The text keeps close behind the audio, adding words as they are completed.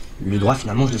Le droit,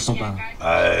 finalement, je le sens pas.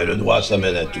 Le droit, ça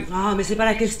mène à tout. Ah, mais c'est pas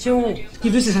la question. Ce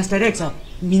qu'il veut, c'est s'installer avec sa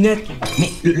minette.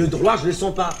 Mais le droit, je le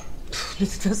sens pas. De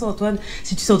toute façon, Antoine,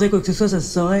 si tu sentais quoi que ce soit, ça se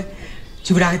saurait.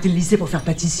 Tu voulais arrêter le lycée pour faire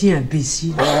pâtissier,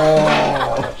 imbécile.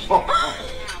 Oh,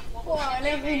 elle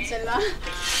est rude, celle-là.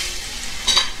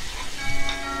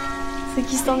 C'est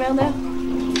qui cet emmerdeur?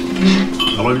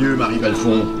 Remieux, Marie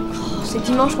Belfond. Oh, c'est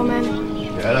dimanche quand même.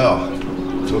 Et alors,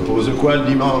 tu proposes quoi le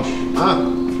dimanche?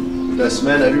 Hein? La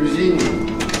semaine à l'usine?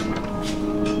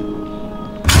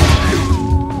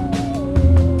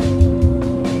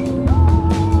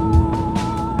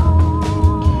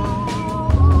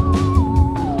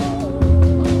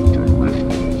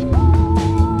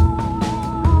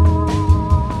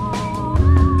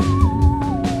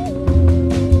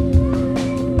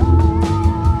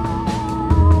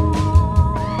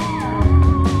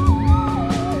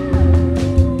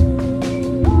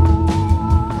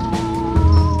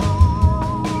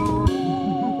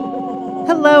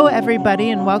 Hello, everybody,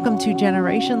 and welcome to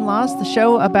Generation Lost, the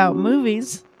show about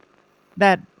movies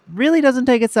that really doesn't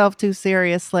take itself too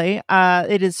seriously.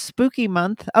 It is spooky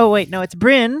month. Oh, wait, no, it's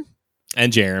Bryn.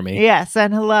 And Jeremy. Yes,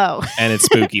 and hello. And it's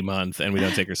spooky month, and we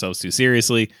don't take ourselves too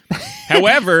seriously.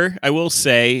 However, I will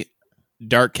say,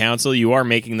 Dark Council, you are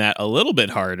making that a little bit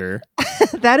harder.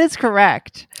 That is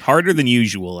correct. Harder than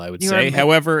usual, I would say. are-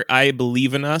 However, I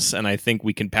believe in us, and I think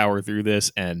we can power through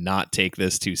this and not take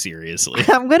this too seriously.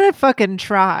 I'm going to fucking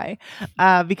try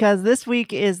because this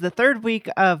week is the third week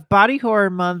of Body Horror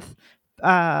Month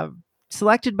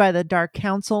selected by the Dark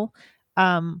Council,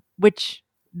 which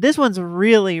this one's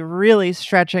really, really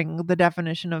stretching the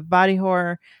definition of body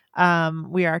horror.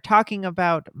 We are talking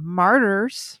about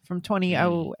Martyrs from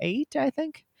 2008, I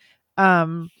think.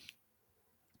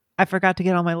 I forgot to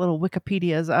get all my little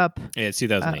Wikipedias up. Yeah, it's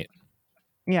 2008.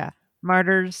 Yeah,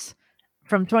 Martyrs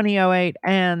from 2008,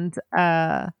 and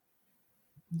yeah,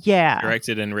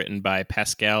 Directed and written by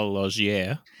Pascal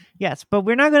Laugier. yes, but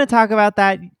we're not going to talk about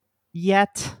that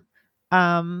yet.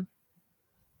 I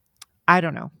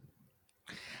don't know.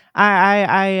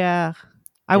 I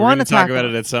want to talk about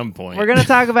it at some point. We're going to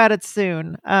talk about it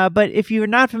soon. But if you're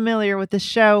not familiar with the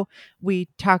show, we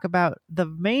talk about the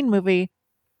main movie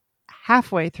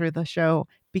halfway through the show,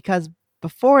 because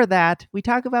before that, we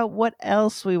talk about what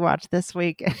else we watched this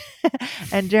week.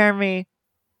 And Jeremy,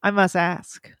 I must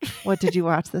ask, what did you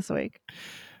watch this week?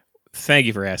 Thank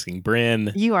you for asking,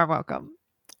 Bryn. You are welcome.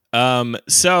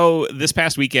 So this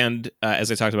past weekend,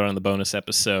 as I talked about on the bonus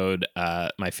episode,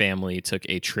 my family took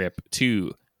a trip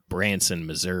to Branson,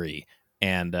 Missouri,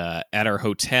 and at our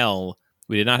hotel,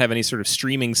 we did not have any sort of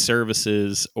streaming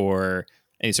services or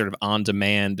any sort of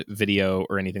on-demand video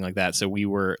or anything like that. So we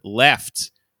were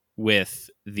left with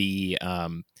the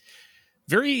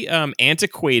very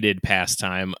antiquated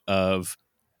pastime of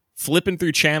flipping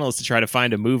through channels to try to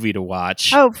find a movie to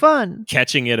watch. Oh, fun.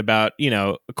 Catching it about,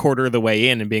 a quarter of the way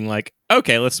in and being like,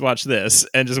 okay, let's watch this.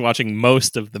 And just watching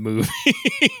most of the movie.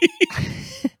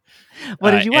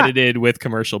 What did you watch? Edited with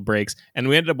commercial breaks. And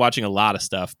we ended up watching a lot of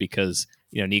stuff because,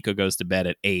 Nico goes to bed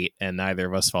at 8 and neither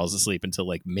of us falls asleep until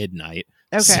like midnight.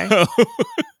 Okay. So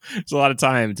it's a lot of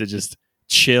time to just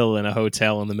chill in a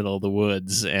hotel in the middle of the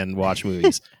woods and watch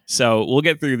movies. So we'll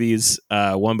get through these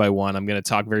one by one. I'm going to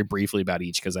talk very briefly about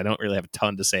each because I don't really have a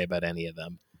ton to say about any of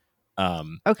them.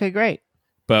 Okay, great.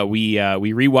 But we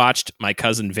rewatched My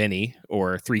Cousin Vinny,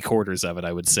 or 3/4 of it,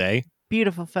 I would say.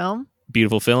 Beautiful film.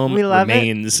 Beautiful film. We love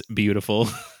Remains beautiful.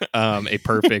 A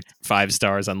perfect 5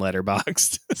 stars on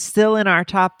Letterboxd. Still in our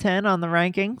top 10 on the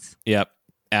rankings. Yep.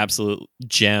 Absolute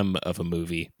gem of a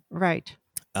movie. Right.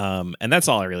 And that's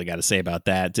all I really got to say about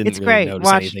that. Didn't It's really great.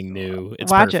 notice anything new.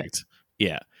 It's watch perfect.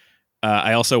 Yeah.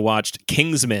 I also watched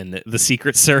Kingsman: The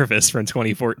Secret Service from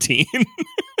 2014.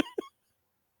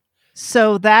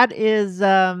 So that is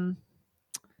the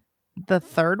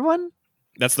third one?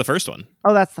 That's the first one.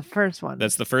 Oh, that's the first one.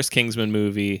 That's the first Kingsman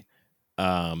movie.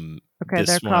 Okay, This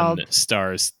they're one called...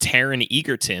 stars Taron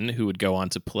Egerton, who would go on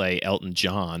to play Elton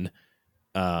John.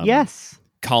 Yes.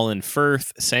 Colin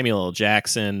Firth, Samuel L.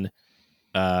 Jackson,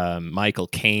 Michael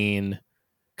Caine, a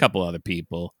couple other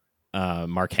people.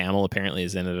 Mark Hamill apparently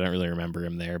is in it. I don't really remember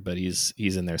him there, but he's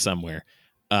in there somewhere.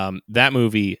 That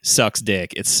movie sucks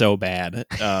dick. It's so bad.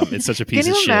 It's such a piece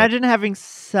of shit. Can you imagine having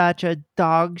such a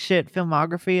dog shit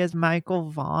filmography as Michael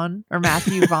Vaughn or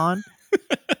Matthew Vaughn?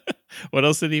 What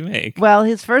else did he make? Well,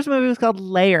 his first movie was called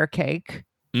Layer Cake,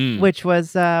 which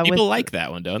was people like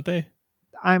that one, don't they?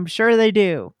 I'm sure they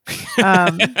do.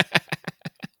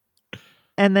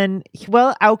 And then,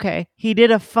 well, okay, he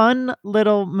did a fun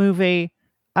little movie.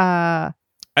 I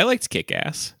liked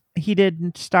Kick-Ass. He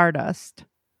did Stardust.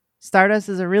 Stardust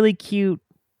is a really cute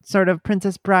sort of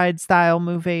Princess Bride style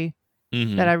movie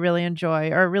Mhm. that I really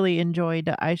enjoy, or really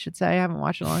enjoyed, I should say. I haven't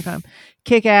watched it in a long time.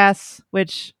 Kick-Ass,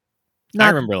 which I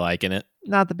remember liking it.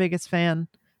 not the biggest fan.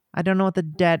 I don't know what the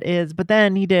debt is, but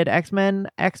then he did X-Men,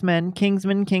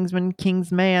 Kingsman,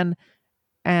 Kingsman,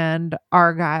 and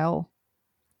Argyle.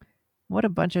 What a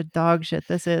bunch of dog shit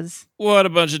this is. What a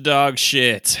bunch of dog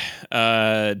shit.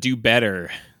 Do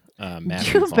better.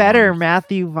 Matthew Do Vaughn. better,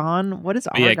 Matthew Vaughn. What is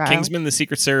But Argyle? yeah, Kingsman: The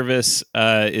Secret Service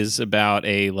is about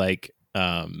a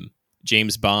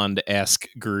James Bond-esque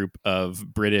group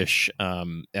of British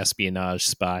espionage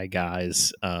spy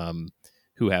guys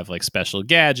who have like special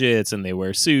gadgets and they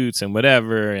wear suits and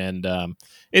whatever. And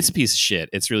it's a piece of shit.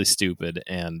 It's really stupid.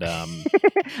 And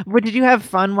But did you have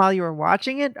fun while you were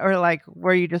watching it, or like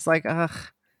were you just like, ugh?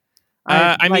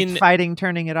 I mean, fighting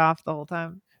turning it off the whole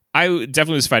time. I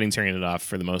definitely was fighting turning it off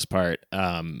for the most part.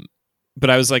 But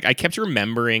I was like, I kept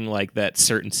remembering like that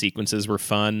certain sequences were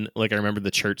fun. Like I remember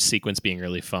the church sequence being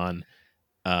really fun.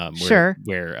 Where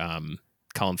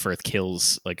Colin Firth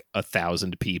kills like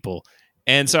 1,000 people.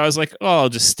 And so I was like, oh, I'll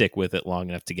just stick with it long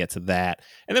enough to get to that.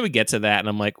 And then we get to that and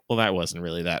I'm like, well, that wasn't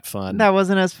really that fun. That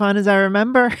wasn't as fun as I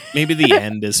remember. Maybe the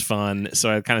end is fun.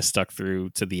 So I kind of stuck through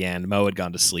to the end. Mo had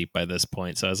gone to sleep by this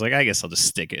point. So I was like, I guess I'll just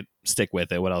stick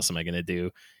with it. What else am I going to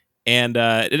do? And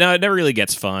no, it never really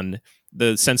gets fun.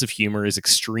 The sense of humor is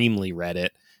extremely Reddit.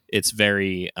 It's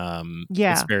very,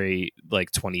 it's very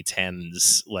like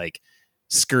 2010s, like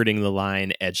skirting the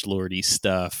line, edgelordy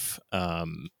stuff.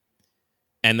 And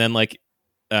then like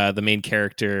the main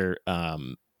character,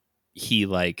 he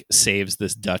like saves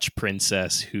this Dutch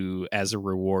princess who, as a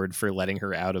reward for letting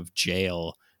her out of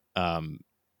jail,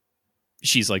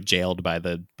 she's like jailed by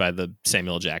the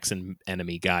Samuel Jackson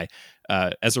enemy guy.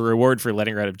 As a reward for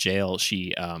letting her out of jail,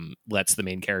 she lets the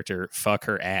main character fuck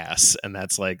her ass, and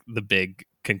that's like the big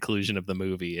conclusion of the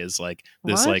movie is like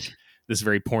this What? this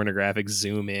very pornographic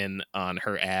zoom in on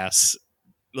her ass,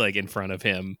 like in front of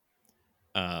him.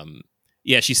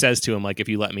 Yeah, she says to him like, "If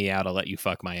you let me out, I'll let you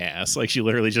fuck my ass." Like she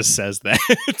literally just says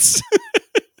that.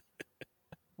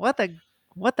 What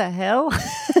the hell?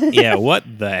 Yeah, what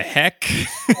the heck?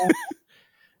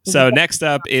 So next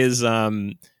up is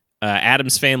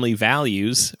Addams Family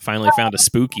Values. Finally found a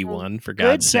spooky one, for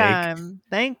God's Good sake. time.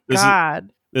 Thank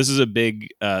God. This is a big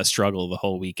struggle the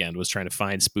whole weekend, was trying to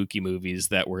find spooky movies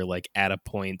that were like at a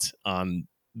point on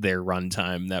their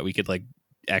runtime that we could like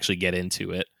actually get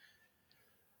into it.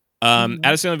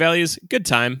 Addams Family Values, good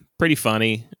time, pretty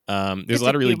funny. There's a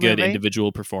lot of really good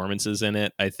individual performances in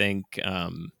it. I think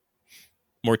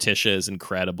Morticia is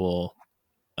incredible.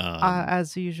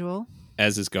 As usual.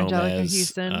 As is Gomez. Angelica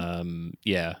Houston.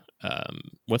 Yeah.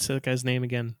 What's that guy's name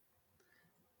again?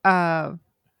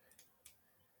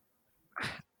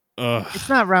 It's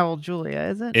not Raul Julia,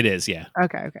 is it? It is, yeah.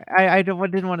 Okay. I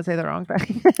didn't want to say the wrong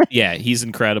thing. Yeah, he's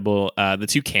incredible. The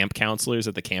two camp counselors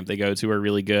at the camp they go to are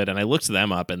really good, and I looked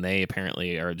them up, and they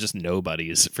apparently are just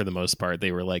nobodies for the most part.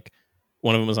 They were like,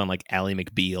 one of them was on like Ally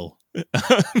McBeal.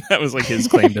 That was like his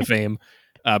claim to fame.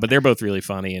 But they're both really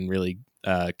funny and really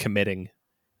committing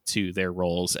to their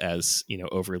roles as,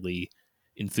 overly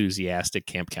enthusiastic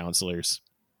camp counselors.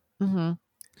 Mm-hmm.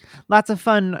 Lots of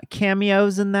fun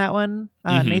cameos in that one.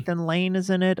 Mm-hmm. Nathan Lane is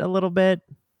in it a little bit.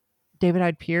 David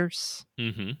Hyde Pierce.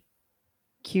 Mm-hmm.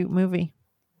 Cute movie.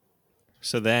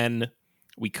 So then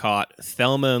we caught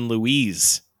Thelma and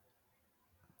Louise,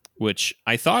 which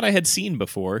I thought I had seen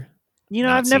before.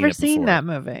 I've never seen that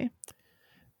movie.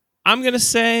 I'm going to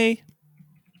say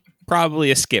probably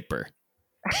a skipper.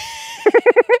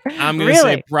 I'm going to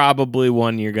say probably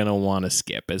one you're going to want to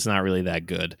skip. It's not really that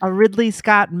good. A Ridley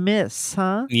Scott miss,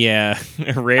 huh? Yeah,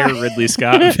 a rare Ridley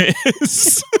Scott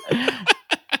miss.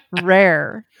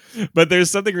 Rare. But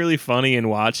there's something really funny in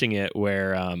watching it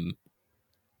where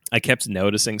I kept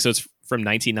noticing. So it's from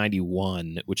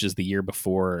 1991, which is the year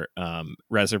before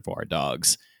Reservoir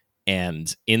Dogs.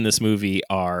 And in this movie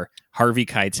are Harvey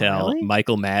Keitel, Really?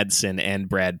 Michael Madsen, and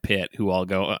Brad Pitt, who all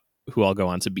go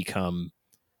on to become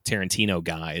Tarantino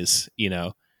guys,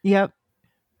 Yep.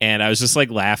 And I was just like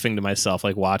laughing to myself,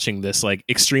 like watching this like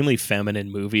extremely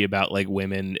feminine movie about like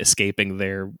women escaping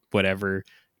their whatever,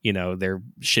 their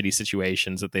shitty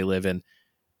situations that they live in,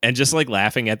 and just like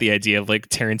laughing at the idea of like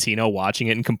Tarantino watching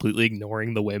it and completely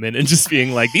ignoring the women and just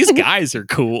being like, these guys are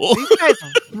cool. These guys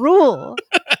rule.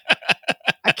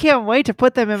 I can't wait to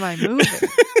put them in my movie.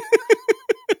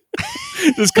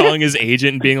 Just calling his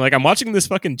agent and being like, I'm watching this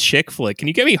fucking chick flick. Can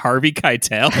you get me Harvey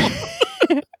Keitel?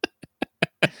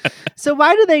 So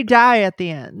why do they die at the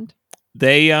end?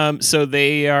 They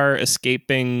are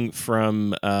escaping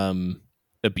from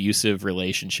abusive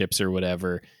relationships or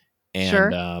whatever. And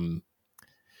Sure.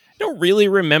 don't really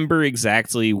remember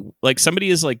exactly. Like somebody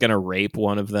is like gonna rape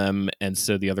one of them, and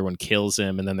so the other one kills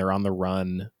him, and then they're on the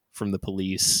run from the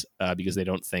police because they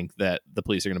don't think that the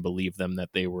police are gonna believe them that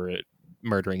they were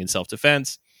murdering in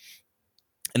self-defense.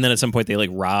 And then at some point they like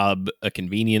rob a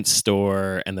convenience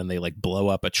store, and then they like blow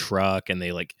up a truck, and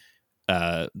they like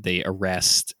they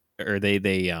arrest or they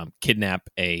kidnap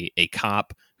a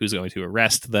cop who's going to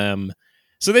arrest them.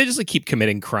 So they just like keep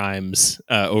committing crimes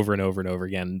over and over and over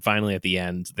again. And finally, at the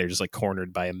end, they're just like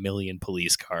cornered by a million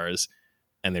police cars,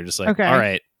 and they're just like, Okay. "All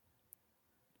right,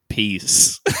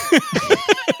 peace."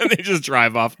 And they just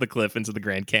drive off the cliff into the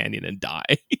Grand Canyon and die.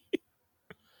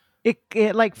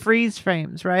 It like freeze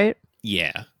frames, right?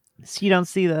 Yeah, So you don't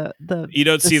see the you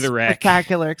don't see the wreck.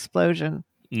 spectacular explosion.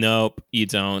 Nope, you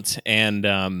don't. And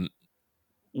Are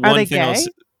one they thing gay? else,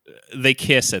 they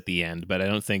kiss at the end, but I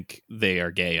don't think they are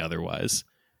gay otherwise.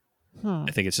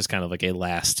 I think it's just kind of like a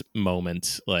last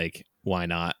moment, like, why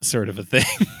not sort of a thing.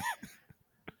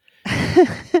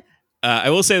 I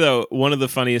will say, though, one of the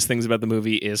funniest things about the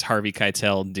movie is Harvey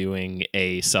Keitel doing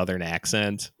a Southern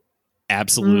accent.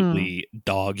 Absolutely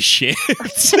dog shit.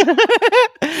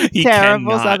 He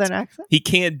Terrible cannot- Southern accent. He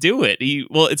can't do it.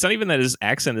 Well, it's not even that his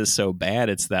accent is so bad.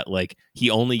 It's that like he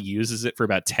only uses it for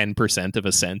about 10% of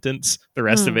a sentence. The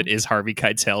rest of it is Harvey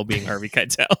Keitel being Harvey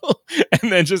Keitel.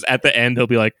 And then just at the end, he'll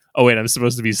be like, "Oh wait, I'm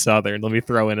supposed to be Southern. Let me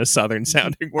throw in a Southern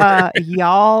sounding word."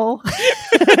 Y'all.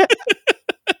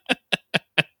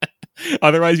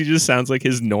 Otherwise, he just sounds like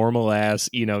his normal ass,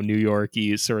 New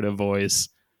Yorkie sort of voice.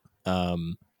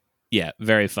 Yeah,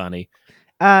 very funny.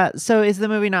 So is the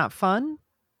movie not fun?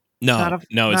 No,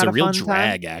 it's not a a real fun time?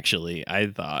 drag, actually. I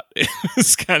thought it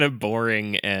was kind of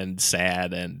boring and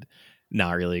sad and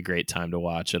not really a great time to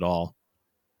watch at all.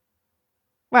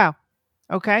 Wow.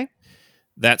 Okay.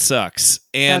 That sucks.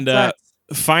 And That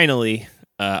sucks. finally,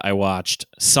 I watched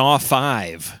Saw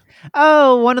 5.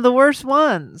 Oh, one of the worst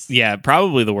ones. Yeah,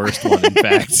 probably the worst one, in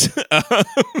fact.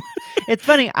 It's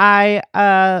funny.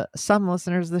 Some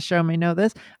listeners of the show may know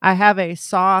this. I have a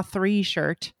Saw 3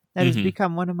 shirt that has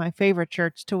become one of my favorite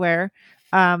shirts to wear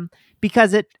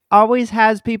because it always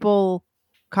has people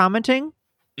commenting.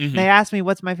 They ask me,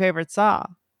 what's my favorite Saw?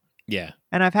 Yeah.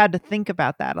 And I've had to think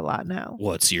about that a lot now.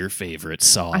 What's your favorite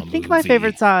Saw I think movie? my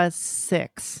favorite Saw is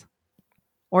 6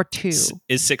 or 2.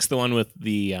 Is 6 the one with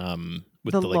the The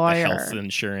the lawyer. health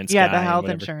insurance guy? Yeah, the and health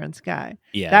whatever? insurance guy.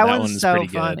 Yeah, that one's one's so pretty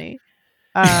good. funny.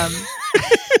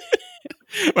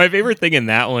 My favorite thing in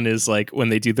that one is like when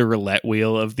they do the roulette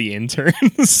wheel of the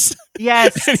interns.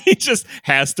 Yes. And he just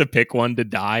has to pick one to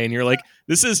die. And you're like,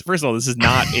 this is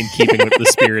not in keeping with the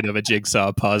spirit of a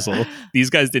jigsaw puzzle. These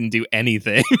guys didn't do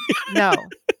anything. No.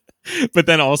 But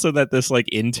then also that this like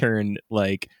intern,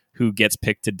 like who gets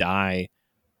picked to die,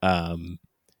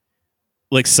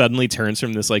 like suddenly turns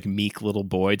from this like meek little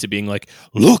boy to being like,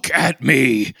 "Look at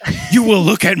me. You will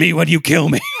look at me when you kill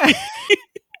me."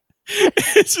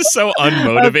 It's just so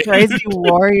unmotivated. A crazy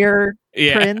warrior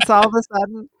Yeah. prince all of a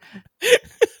sudden.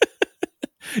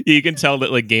 You can tell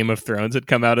that like Game of Thrones had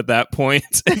come out at that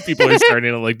point, and people are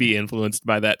starting to like be influenced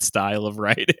by that style of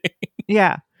writing.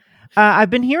 Yeah. I've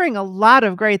been hearing a lot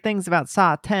of great things about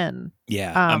Saw 10.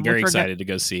 Yeah, I'm very which we're excited to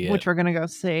go see it. Which we're going to go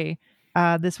see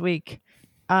this week.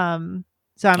 So I'm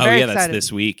oh very yeah, excited. that's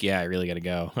this week. Yeah, I really got to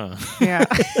go. Huh. Yeah.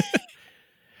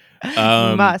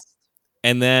 You must.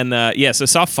 And then so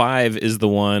Saw 5 is the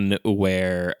one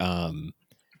where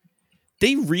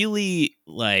they really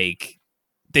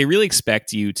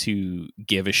expect you to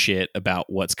give a shit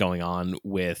about what's going on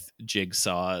with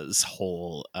Jigsaw's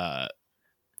whole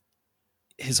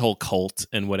his whole cult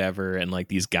and whatever, and like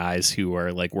these guys who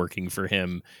are like working for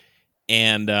him.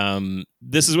 And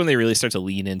this is when they really start to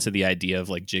lean into the idea of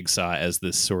like Jigsaw as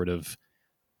this sort of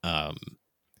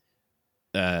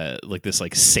like this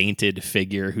like sainted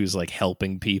figure who's like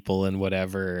helping people and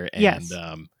whatever. And Yes.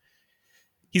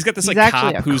 he's got this He's like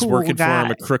actually cop a who's cool working for him,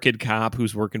 guy. a crooked cop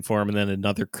who's working for him, and then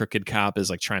another crooked cop is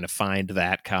like trying to find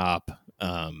that cop.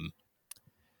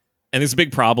 And there's a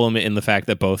big problem in the fact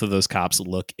that both of those cops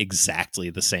look exactly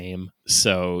the same.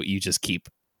 So you just keep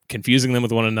confusing them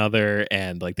with one another,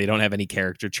 and like they don't have any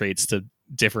character traits to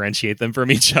differentiate them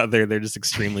from each other. They're just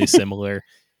extremely similar.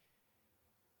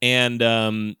 And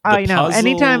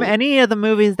anytime any of the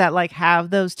movies that like have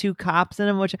those two cops in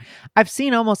them, which I've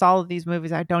seen almost all of these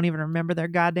movies, I don't even remember their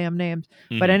goddamn names.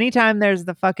 But anytime there's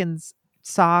the fucking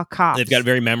Saw cops, they've got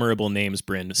very memorable names,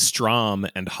 Bryn. Strom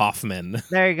and Hoffman.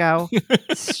 There you go.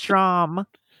 Strom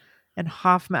and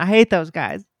Hoffman. I hate those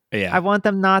guys. Yeah. I want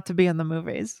them not to be in the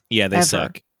movies. Yeah, they ever.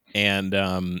 suck. And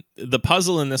the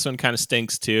puzzle in this one kind of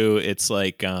stinks too. It's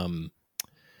like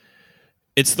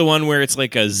It's the one where it's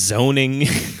like a zoning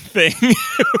thing.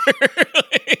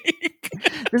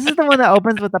 This is the one that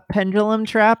opens with a pendulum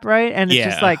trap, right? And it's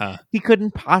just like he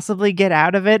couldn't possibly get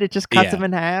out of it. It just cuts him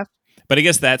in half. But I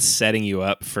guess that's setting you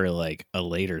up for like a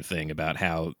later thing about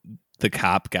how the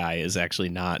cop guy is actually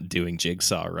not doing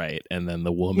Jigsaw right, and then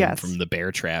the woman from the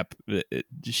bear trap,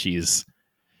 she's,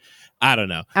 I don't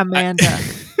know, Amanda.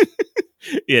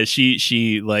 Yeah,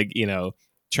 she like, you know,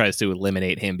 tries to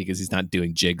eliminate him because he's not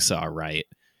doing Jigsaw right,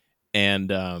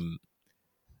 and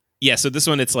yeah. So this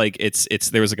one, it's like it's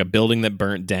there was like a building that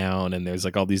burnt down, and there's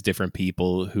like all these different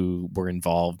people who were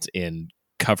involved in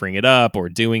covering it up or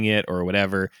doing it or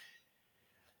whatever.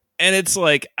 And it's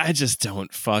like, I just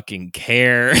don't fucking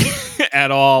care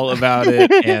at all about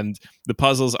it. And the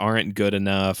puzzles aren't good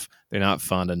enough. They're not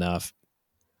fun enough.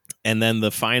 And then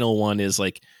the final one is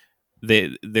like,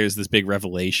 there's this big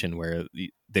revelation where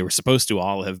they were supposed to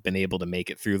all have been able to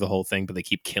make it through the whole thing, but they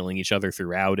keep killing each other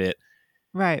throughout it.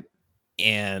 Right.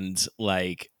 And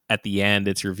like at the end,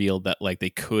 it's revealed that like they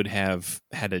could have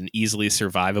had an easily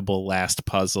survivable last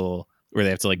puzzle where they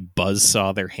have to like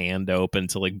buzzsaw their hand open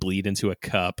to like bleed into a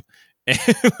cup. And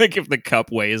like if the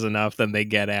cup weighs enough, then they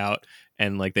get out.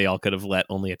 And like they all could have let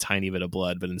only a tiny bit of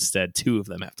blood, but instead 2 of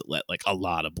them have to let like a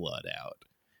lot of blood out.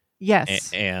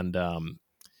 Yes. And I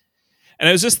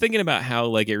was just thinking about how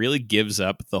like it really gives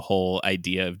up the whole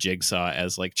idea of Jigsaw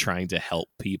as like trying to help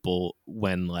people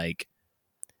when like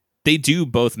they do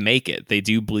both make it. They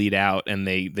do bleed out and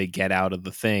they get out of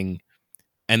the thing.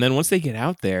 And then once they get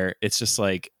out there, it's just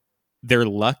like they're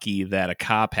lucky that a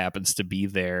cop happens to be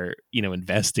there, you know,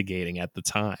 investigating at the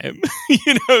time,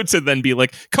 you know, to then be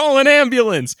like, call an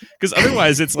ambulance. Because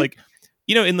otherwise it's like,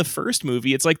 you know, in the first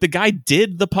movie, it's like the guy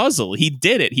did the puzzle. He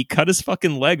did it. He cut his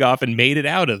fucking leg off and made it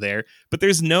out of there. But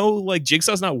there's no like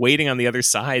Jigsaw's not waiting on the other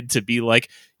side to be like,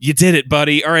 you did it,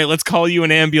 buddy. All right, let's call you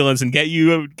an ambulance and get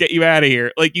you out of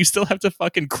here. Like you still have to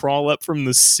fucking crawl up from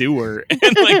the sewer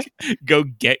and like go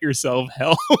get yourself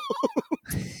help.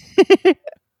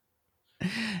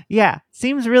 Yeah,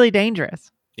 seems really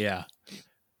dangerous. Yeah.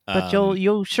 But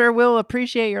you'll sure will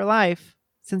appreciate your life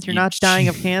since you're not dying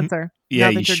of cancer. Yeah,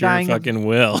 now that you you're sure dying fucking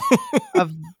will.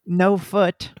 of no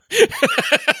foot.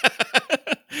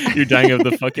 You're dying of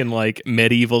the fucking like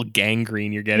medieval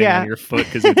gangrene you're getting on your foot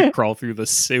because you have to crawl through the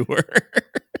sewer.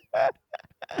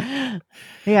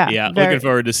 Yeah, looking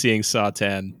forward to seeing Saw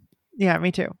 10. Yeah,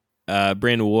 me too.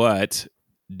 Bryn, what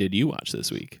did you watch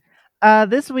this week?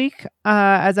 This week,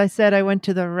 as I said, I went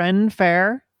to the Ren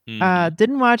Fair.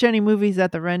 Didn't watch any movies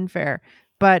at the Ren Fair,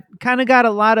 but kind of got a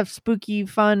lot of spooky,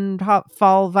 fun, hot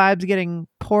fall vibes getting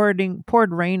poured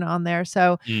rain on there.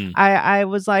 So I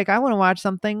was like, I want to watch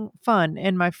something fun.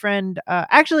 And my friend,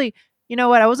 actually, you know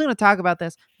what? I wasn't going to talk about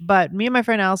this, but me and my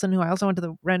friend Allison, who I also went to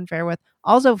the Ren Fair with,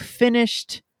 also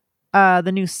finished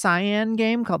the new Cyan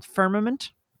game called Firmament.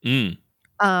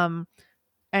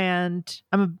 And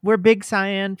we're big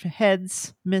Cyan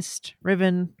heads, Mist,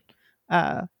 Riven,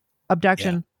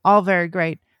 Abduction, all very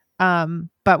great.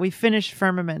 But we finished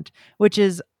Firmament, which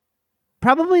is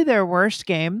probably their worst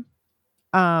game.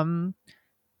 It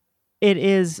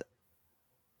is,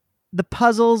 the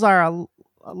puzzles are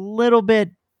a little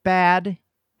bit bad.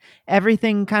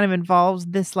 Everything kind of involves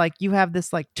this, like you have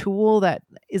this like tool that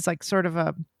is like sort of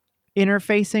a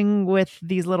interfacing with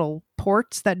these little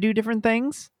ports that do different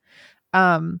things.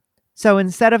 So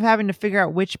instead of having to figure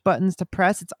out which buttons to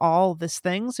press, it's all this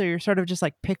thing. So you're sort of just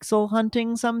like pixel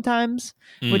hunting sometimes,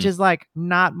 which is like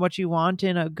not what you want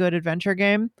in a good adventure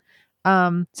game.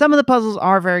 Some of the puzzles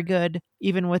are very good,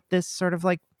 even with this sort of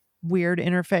like weird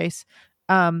interface.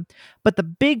 But the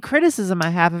big criticism I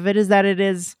have of it is that it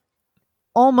is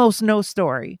almost no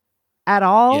story at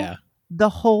all the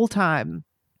whole time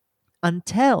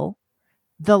until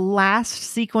the last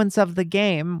sequence of the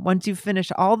game. Once you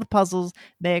finish all the puzzles,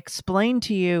 they explain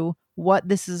to you what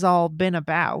this has all been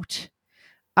about,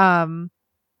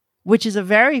 which is a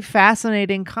very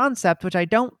fascinating concept, which I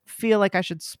don't feel like I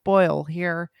should spoil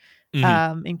here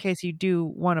in case you do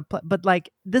want to play. But like,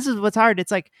 this is what's hard.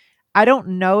 It's like, I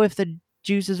don't know if the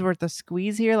juice is worth the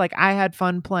squeeze here. Like, I had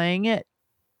fun playing it.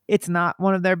 It's not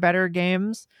one of their better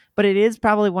games, but it is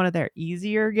probably one of their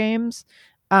easier games.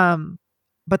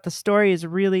 But the story is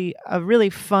really a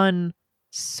really fun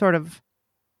sort of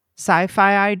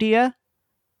sci-fi idea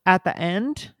at the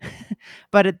end.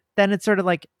 But then it's sort of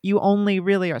like you only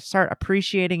really start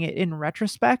appreciating it in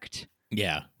retrospect.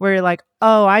 Yeah. Where you're like,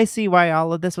 oh, I see why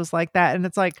all of this was like that. And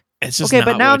it's like, it's just okay,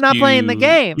 but now I'm not playing the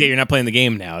game. Yeah, you're not playing the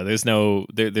game now. There's no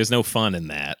fun in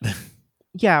that.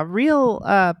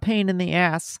 real pain in the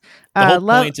ass. The whole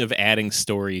point of adding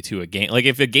story to a game, like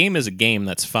if a game is a game,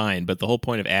 that's fine. But the whole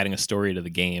point of adding a story to the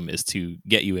game is to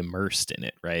get you immersed in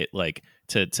it, right? Like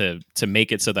to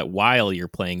make it so that while you're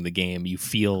playing the game, you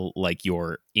feel like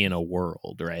you're in a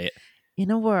world, right?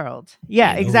 In a world.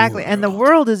 Yeah, In a exactly. And the world.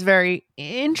 world is very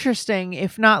interesting,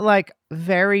 if not like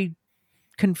very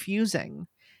confusing.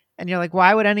 And you're like,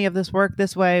 why would any of this work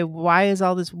this way? Why is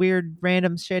all this weird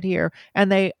random shit here?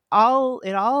 And it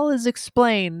all is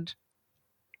explained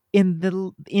in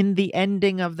the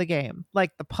ending of the game.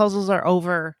 Like the puzzles are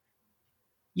over.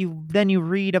 You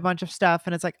read a bunch of stuff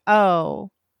and it's like,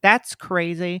 oh, that's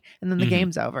crazy. And then the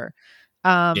game's over.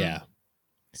 Yeah.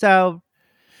 So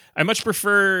I much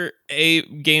prefer a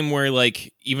game where,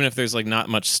 like, even if there's like not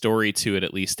much story to it,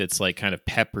 at least it's like kind of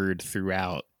peppered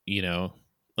throughout, you know?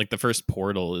 Like the first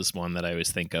Portal is one that I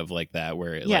always think of like that,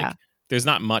 where like there's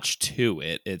not much to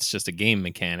it. It's just a game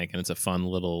mechanic and it's a fun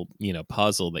little, you know,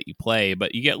 puzzle that you play,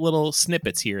 but you get little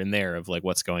snippets here and there of like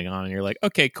what's going on. And you're like,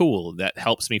 okay, cool. That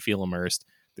helps me feel immersed.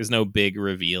 There's no big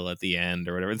reveal at the end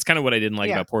or whatever. It's kind of what I didn't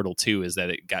like about Portal 2 is that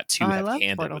it got too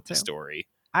heavy-handed with the story.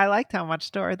 I liked how much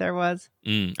story there was. I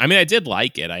mean, I did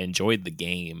like it. I enjoyed the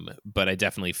game, but I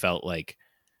definitely felt like,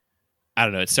 I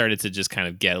don't know, it started to just kind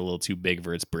of get a little too big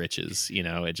for its britches. You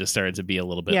know, it just started to be a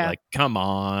little bit like, come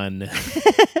on.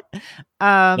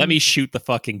 Let me shoot the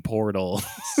fucking portal.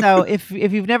 So if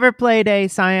you've never played a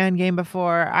Cyan game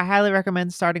before, I highly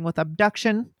recommend starting with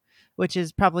Abduction, which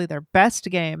is probably their best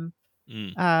game.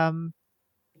 The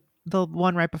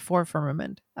one right before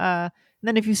Firmament.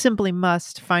 Then if you simply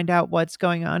must find out what's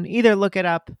going on, either look it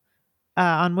up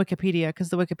on Wikipedia, because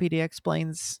the Wikipedia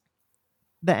explains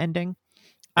the ending.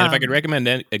 And if I could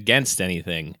recommend against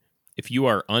anything, if you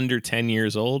are under 10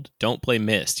 years old, don't play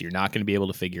Myst. You're not going to be able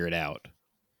to figure it out.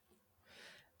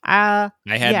 I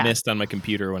had Myst on my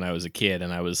computer when I was a kid,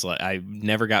 and I was like, I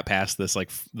never got past this,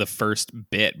 like the first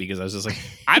bit, because I was just like,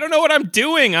 I don't know what I'm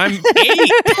doing. I'm 8.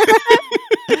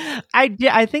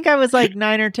 I think I was like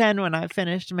 9 or 10 when I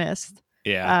finished Myst.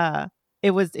 Yeah.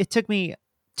 It took me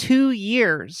 2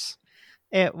 years.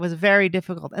 It was very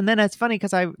difficult. And then it's funny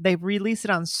because they released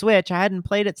it on Switch. I hadn't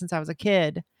played it since I was a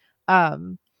kid.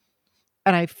 And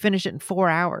I finished it in 4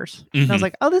 hours. And I was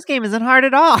like, oh, this game isn't hard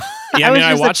at all. Yeah,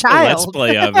 I watched the Let's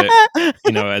Play of it,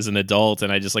 you know, as an adult,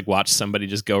 and I just like watched somebody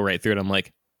just go right through it. I'm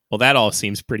like, well, that all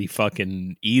seems pretty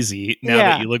fucking easy now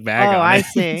that you look back on it. I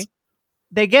see.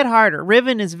 They get harder.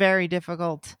 Riven is very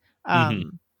difficult.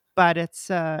 But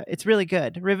it's really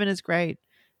good. Riven is great.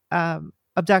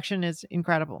 Abduction is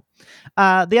incredible.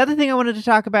 The other thing I wanted to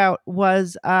talk about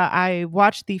was I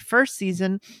watched the first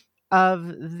season of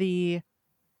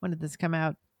when did this come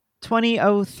out?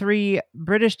 2003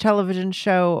 British television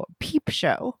show Peep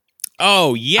Show.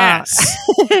 Oh yes,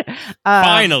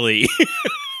 finally.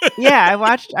 Yeah,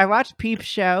 I watched Peep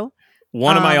Show.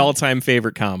 One of my all-time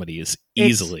favorite comedies,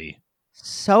 easily.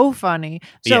 So funny.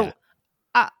 So,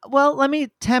 well, let me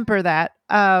temper that.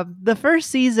 The first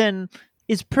season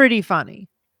is pretty funny.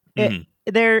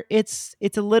 It's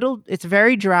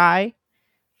very dry.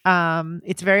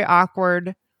 It's very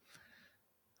awkward.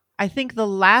 I think the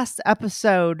last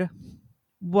episode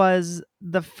was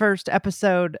the first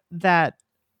episode that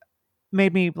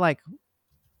made me like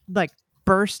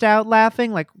burst out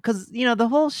laughing, like, because you know the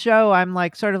whole show I'm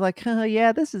like sort of like, oh,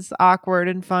 yeah, this is awkward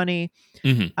and funny.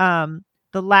 The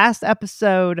last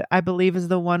episode I believe is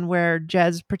the one where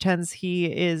Jez pretends he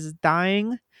is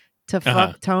dying to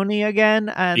fuck Tony again,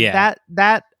 and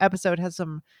that episode has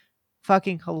some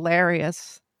fucking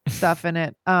hilarious stuff in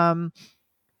it.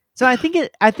 So I think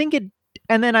it,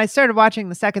 and then I started watching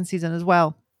the second season as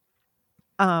well.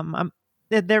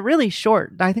 They're really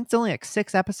short. I think it's only like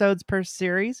 6 episodes per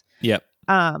series. Yep.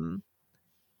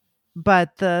 But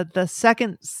the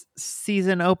second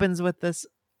season opens with this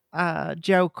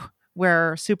joke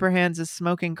where Superhands is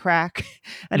smoking crack,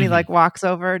 and he like walks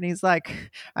over and he's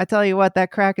like, I tell you what,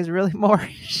 that crack is really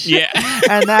Moorish. Yeah.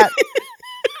 And that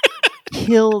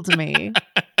killed me.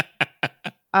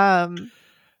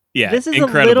 Yeah, this is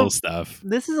incredible stuff.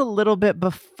 This is a little bit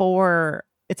before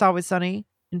It's Always Sunny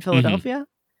in Philadelphia.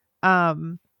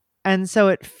 And so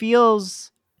it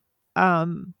feels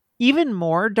even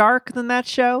more dark than that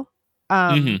show.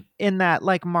 In that,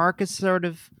 like, Mark is sort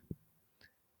of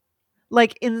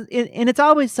like in It's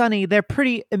Always Sunny, they're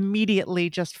pretty immediately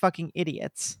just fucking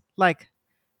idiots. Like,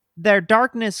 their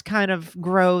darkness kind of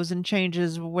grows and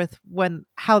changes with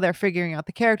how they're figuring out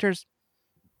the characters.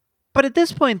 But at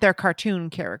this point, they're cartoon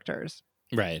characters.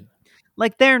 Right.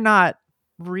 Like, they're not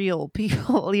real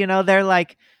people, you know, they're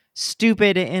like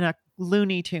stupid in a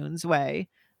Looney Tunes way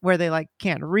where they like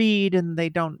can't read and they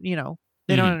don't, you know,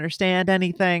 They don't Mhm. understand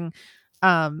anything.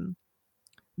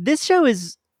 This show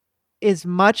is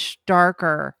much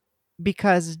darker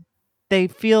because they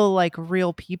feel like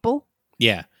real people.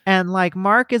 Yeah. And like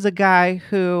Mark is a guy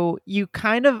who you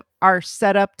kind of are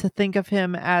set up to think of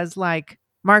him as like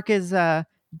Mark is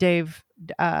Dave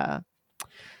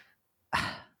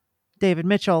David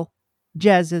Mitchell.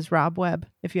 Jez is Rob Webb.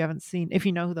 If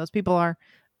you know who those people are.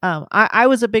 I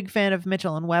was a big fan of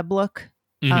Mitchell and Webb look.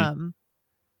 Mhm.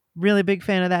 Really big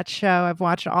fan of that show. I've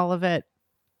watched all of it,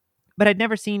 but I'd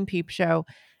never seen Peep Show.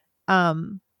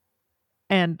 And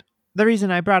the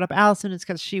reason I brought up Allison is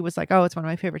because she was like, "Oh, it's one of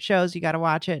my favorite shows. You got to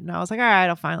watch it." And I was like, "All right,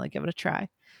 I'll finally give it a try."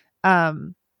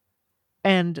 Um,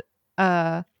 and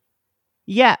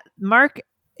yeah, Mark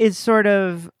is sort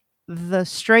of the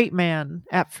straight man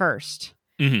at first.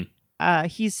 Mhm.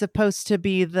 He's supposed to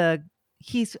be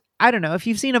I don't know, if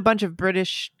you've seen a bunch of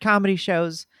British comedy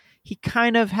shows, he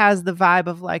kind of has the vibe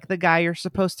of like the guy you're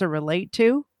supposed to relate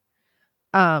to.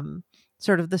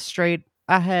 Sort of the straight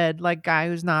ahead like guy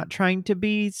who's not trying to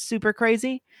be super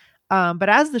crazy. But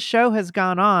as the show has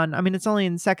gone on, I mean, it's only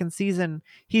in second season,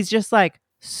 he's just like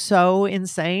so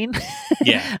insane.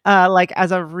 Yeah. Like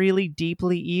as a really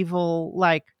deeply evil,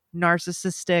 like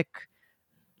narcissistic,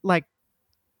 like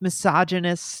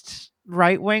misogynist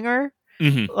right winger.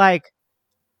 Mhm. Like,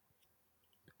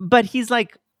 but he's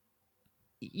like,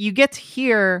 you get to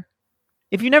hear,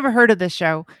 if you never heard of this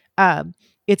show,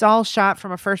 it's all shot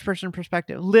from a first person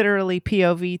perspective, literally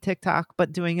POV TikTok,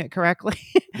 but doing it correctly.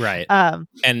 Right.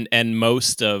 And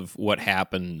most of what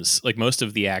happens, like most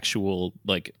of the actual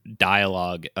like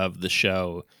dialogue of the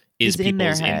show is in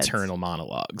their people's heads. internal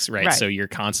monologues, right? Right. So you're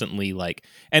constantly like,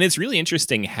 and it's really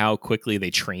interesting how quickly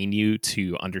they train you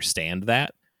to understand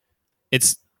that.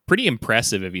 It's pretty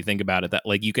impressive if you think about it, that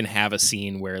like you can have a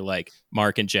scene where like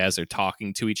Mark and Jez are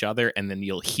talking to each other and then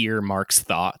you'll hear Mark's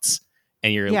thoughts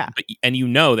and and you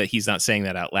know that he's not saying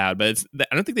that out loud, but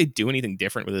I don't think they do anything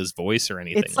different with his voice or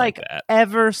anything. It's like like that.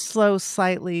 ever slow,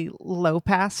 slightly low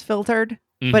pass filtered,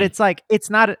 Mhm. but it's like, it's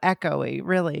not echoey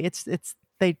really. It's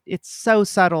so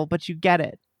subtle, but you get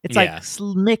it. It's Yeah.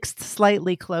 like mixed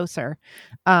slightly closer.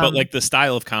 But like the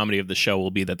style of comedy of the show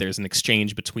will be that there's an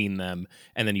exchange between them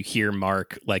and then you hear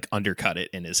Mark like undercut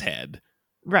it in his head.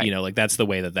 right. You know, like that's the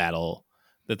way that'll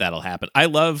happen. I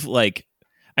love like,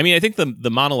 I mean, I think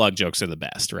the monologue jokes are the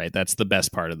best, right? That's the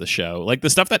best part of the show. Like the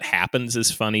stuff that happens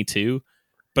is funny too,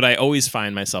 but I always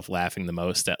find myself laughing the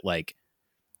most at like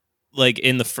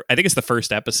in I think it's the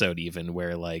first episode even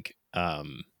where like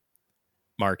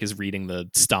Mark is reading the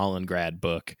Stalingrad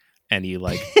book and he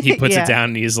puts Yeah. it down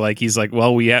and he's like,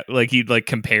 well, he like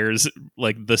compares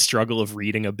like the struggle of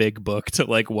reading a big book to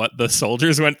like what the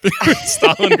soldiers went through in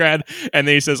Stalingrad. And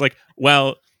then he says like,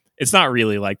 well, it's not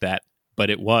really like that, but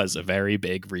it was a very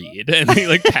big read. And he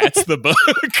like pats the book.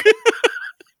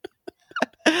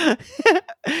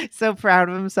 So proud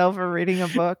of himself for reading a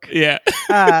book. Yeah.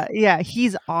 Yeah,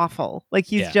 he's awful. Like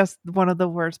he's Yeah. just one of the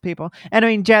worst people. And I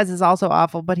mean, Jez is also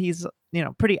awful, but he's,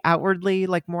 pretty outwardly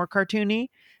like more cartoony.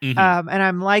 Mhm. And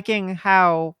I'm liking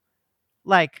how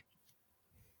like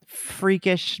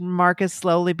freakish Mark is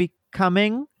slowly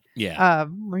becoming. Yeah.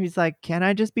 Where he's like, can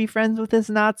I just be friends with this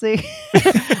Nazi?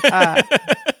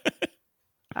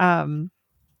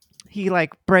 He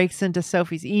like breaks into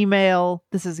Sophie's email.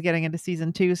 This is getting into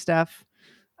season 2 stuff.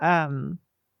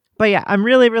 But yeah, I'm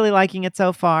really, really liking it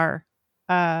so far.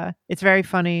 It's very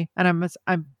funny, and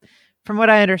I'm from what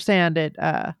I understand, it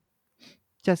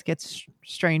just gets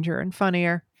stranger and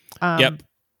funnier. Yep.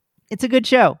 It's a good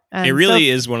show. And it really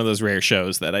is one of those rare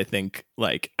shows that I think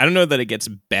like, I don't know that it gets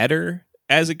better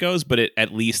as it goes, but it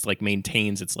at least like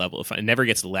maintains its level of fun. It never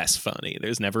gets less funny.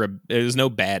 There's no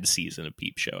bad season of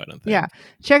Peep Show, I don't think. Yeah.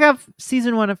 Check out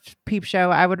season 1 of Peep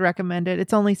Show. I would recommend it.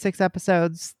 It's only 6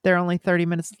 episodes. They're only 30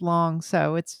 minutes long,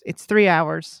 so it's 3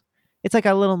 hours. It's like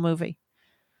a little movie.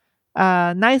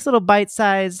 Nice little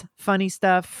bite-sized funny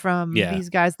stuff from these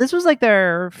guys. This was like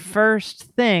their first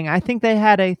thing. I think they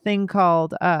had a thing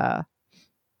called the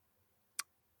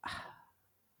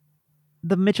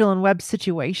Mitchell and Webb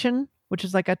Situation, which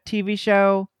is like a TV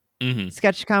show,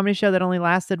 sketch comedy show that only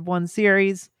lasted 1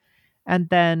 series. And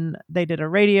then they did a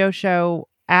radio show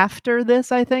after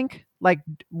this, I think. Like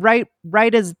right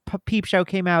as Peep Show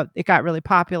came out, it got really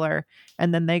popular.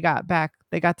 And then they got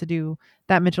to do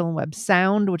That Mitchell and Webb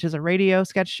Sound, which is a radio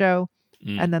sketch show.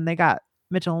 And then they got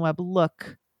Mitchell and Webb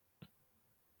Look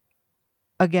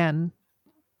again,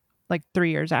 like 3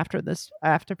 years after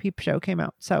Peep Show came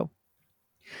out. So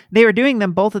they were doing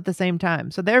them both at the same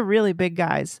time. So they're really big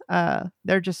guys.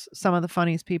 They're just some of the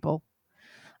funniest people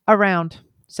around.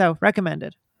 So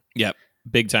recommended. Yep.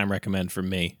 Big time recommend from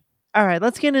me. All right,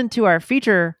 let's get into our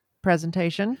feature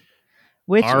presentation,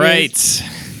 which All right. is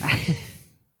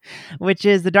which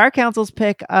is the Dark Council's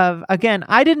pick of, again,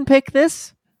 I didn't pick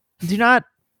this. Do not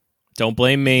Don't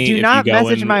blame me. do if not you go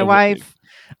message and my wife.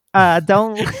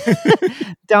 Don't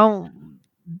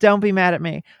don't be mad at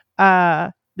me.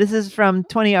 This is from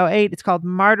 2008. It's called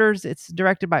Martyrs. It's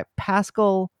directed by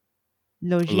Pascal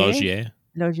Logier.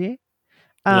 Logier.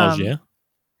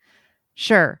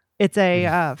 Sure. It's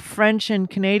a French and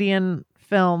Canadian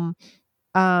film.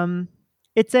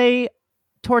 It's a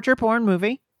torture porn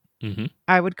movie, Mm-hmm.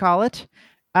 I would call it.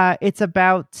 It's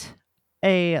about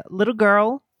a little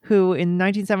girl who in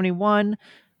 1971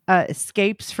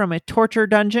 escapes from a torture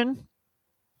dungeon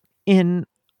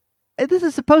this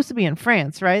is supposed to be in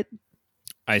France, right?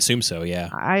 I assume so, yeah.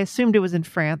 I assumed it was in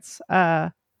France. Yeah,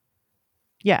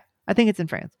 I think it's in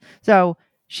France. So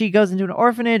she goes into an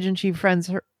orphanage and she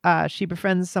befriends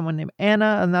someone named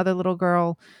Anna, another little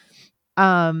girl.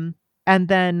 And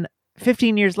then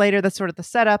 15 years later, that's sort of the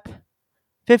setup.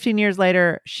 15 years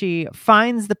later, she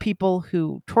finds the people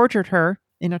who tortured her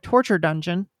in a torture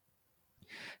dungeon,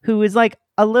 who is like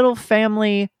a little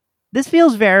family. This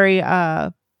feels very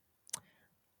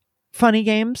Funny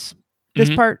Games, this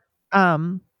Mhm. part.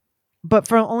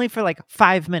 But only for like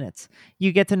 5 minutes.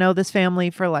 You get to know this family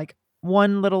for like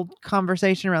one little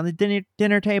conversation around the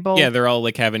dinner table. Yeah, they're all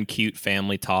like having cute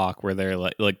family talk where they're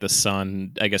like the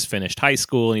son, I guess, finished high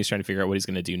school and he's trying to figure out what he's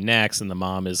going to do next. And the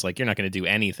mom is like, you're not going to do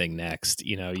anything next.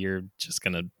 You're just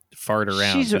going to fart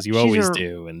around because you always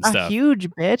do and a stuff. Huge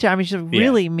bitch. I mean, she's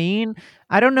really mean.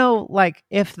 I don't know, like,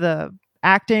 if the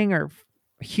acting or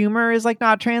humor is like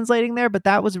not translating there, but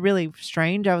that was really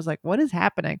strange. I was like, what is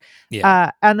happening? Yeah.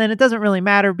 And then it doesn't really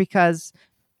matter because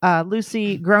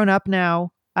Lucy, grown up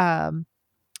now,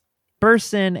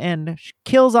 bursts in and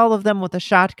kills all of them with a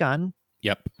shotgun.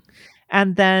 Yep.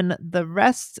 And then the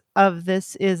rest of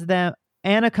this is that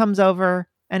Anna comes over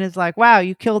and is like, wow,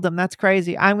 you killed them. That's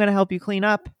crazy. I'm going to help you clean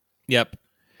up. Yep.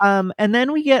 And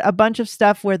then we get a bunch of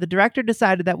stuff where the director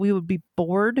decided that we would be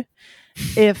bored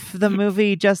if the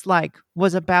movie just like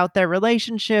was about their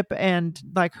relationship and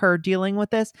like her dealing with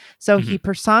this. So he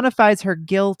personifies her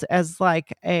guilt as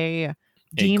like a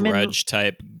demon, grudge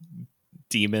type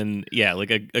demon. Yeah,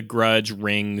 like a grudge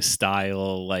ring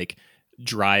style, like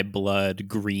dry blood,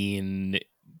 green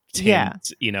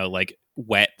tint, like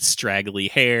wet, straggly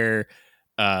hair,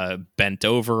 bent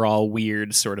over, all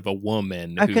weird, sort of a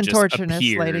woman a who just contortionist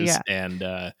appears lady, yeah.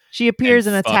 And she appears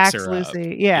and attacks her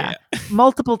Lucy,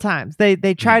 multiple times.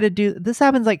 They try to do this.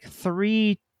 Happens like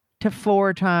 3 to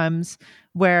 4 times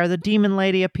where the demon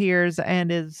lady appears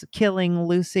and is killing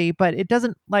Lucy, but it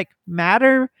doesn't like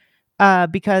matter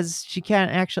because she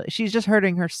can't actually. She's just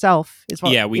hurting herself.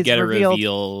 We get revealed. A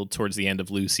reveal towards the end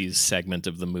of Lucy's segment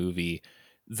of the movie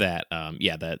that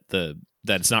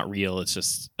that it's not real. It's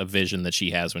just a vision that she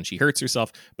has when she hurts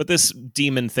herself. But this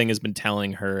demon thing has been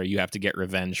telling her, you have to get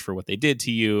revenge for what they did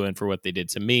to you and for what they did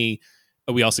to me.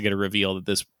 We also get a reveal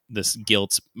that this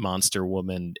guilt monster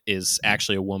woman is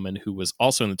actually a woman who was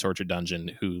also in the torture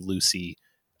dungeon who Lucy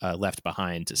left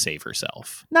behind to save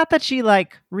herself. Not that she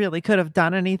like really could have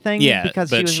done anything.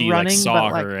 Because but she was running. Like, saw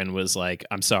her and was like,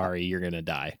 I'm sorry, you're going to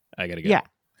die. I got to go.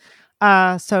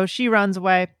 Yeah. So she runs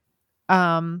away.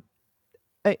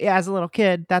 As a little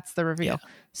kid, that's the reveal. Yeah.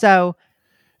 So,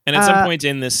 and at some point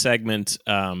in this segment,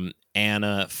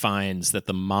 Anna finds that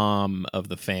the mom of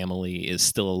the family is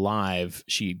still alive.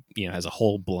 She, has a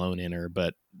hole blown in her,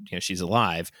 but she's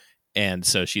alive. And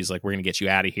so she's like, we're going to get you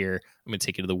out of here. I'm going to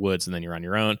take you to the woods and then you're on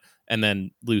your own. And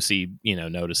then Lucy,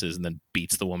 notices and then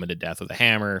beats the woman to death with a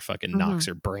hammer, fucking knocks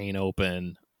her brain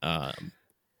open.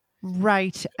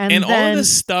 Right. And all of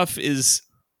this stuff is...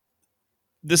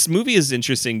 This movie is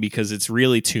interesting because it's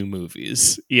really 2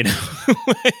 movies,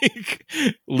 like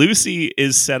Lucy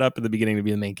is set up in the beginning to be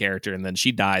the main character and then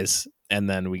she dies. And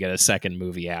then we get a second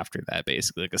movie after that,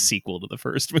 basically like a sequel to the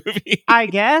first movie. I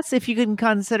guess if you can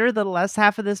consider the last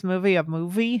half of this movie a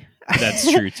movie.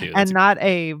 That's true too. And not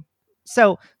a,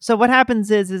 so what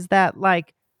happens is that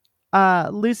like,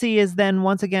 Lucy is then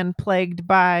once again plagued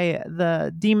by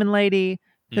the demon lady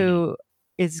who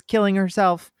is killing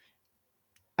herself.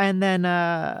 And then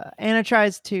Anna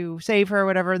tries to save her or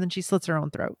whatever, and then she slits her own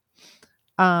throat.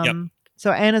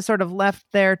 So Anna's sort of left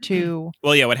there to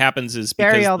what happens is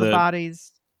bury all the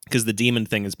bodies. Because the demon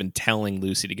thing has been telling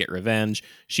Lucy to get revenge.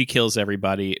 She kills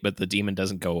everybody, but the demon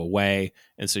doesn't go away.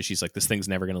 And so she's like, this thing's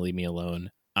never going to leave me alone.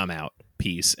 I'm out.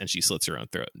 Peace. And she slits her own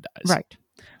throat and dies. Right.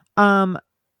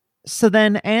 So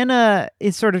then Anna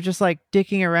is sort of just like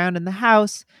dicking around in the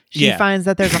house. She Yeah. finds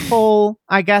that there's a hole.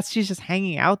 I guess she's just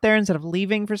hanging out there instead of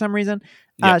leaving for some reason.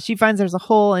 Yep. She finds there's a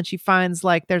hole, and she finds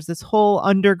like there's this whole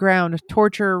underground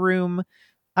torture room,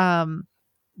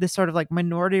 this sort of like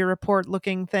Minority Report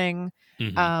looking thing.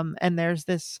 Mhm. And there's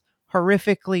this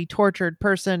horrifically tortured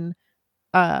person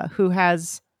who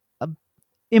has,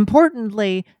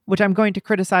 importantly, which I'm going to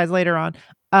criticize later on,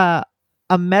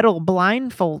 a metal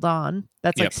blindfold on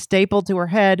that's like Yep. stapled to her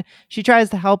head. She tries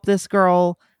to help this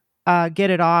girl get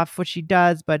it off, which she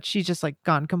does, but she's just like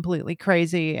gone completely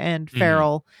crazy and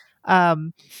feral.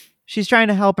 She's trying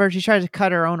to help her. She tries to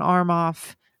cut her own arm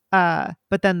off.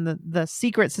 But then the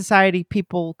secret society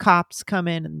people, cops, come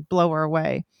in and blow her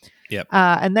away. Yep.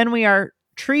 And then we are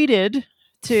treated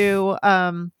to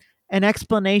an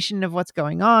explanation of what's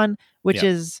going on, which Yep.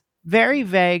 is very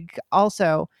vague.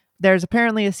 Also, there's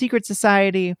apparently a secret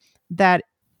society that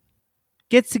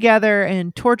gets together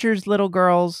and tortures little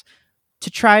girls to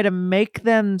try to make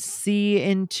them see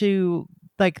into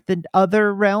like the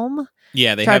other realm.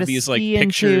 Yeah, they Try have to these like see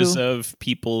pictures into- of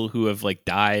people who have like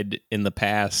died in the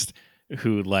past,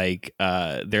 who like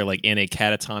they're like in a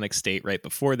catatonic state right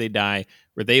before they die,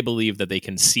 where they believe that they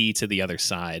can see to the other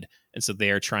side, and so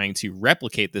they are trying to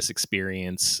replicate this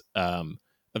experience of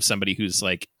somebody who's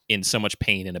like in so much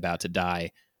pain and about to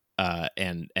die,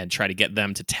 and try to get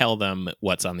them to tell them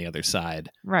what's on the other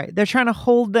side. Right. They're trying to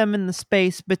hold them in the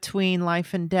space between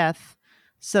life and death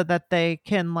so that they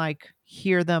can like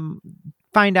hear them,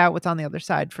 find out what's on the other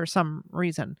side for some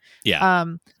reason. Yeah.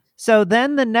 So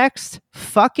then the next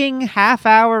fucking half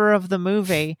hour of the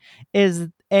movie is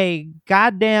a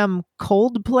goddamn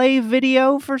Coldplay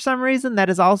video for some reason that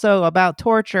is also about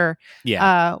torture.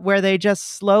 Yeah. Where they just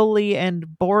slowly and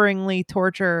boringly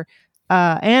torture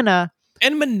Anna.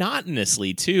 And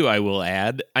monotonously too, I will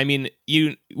add. I mean,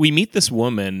 we meet this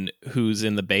woman who's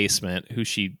in the basement, who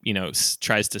she,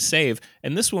 tries to save,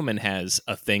 and this woman has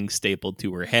a thing stapled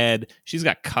to her head. She's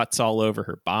got cuts all over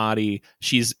her body.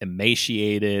 She's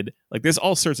emaciated. Like, there's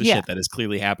all sorts of shit that has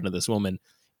clearly happened to this woman.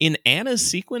 In Anna's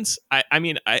sequence, I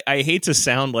hate to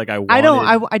sound like I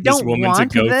wanted this woman to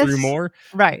go through more,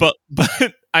 right? But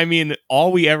I mean,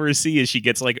 all we ever see is she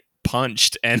gets like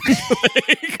punched and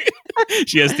like.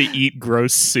 She has to eat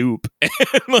gross soup,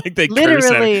 and like they curse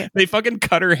at her. They fucking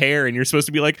cut her hair, and you're supposed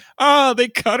to be like, "Oh, they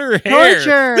cut her hair."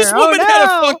 Torture. This woman had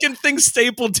a fucking thing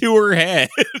stapled to her head.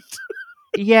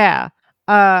 Yeah.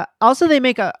 Also, they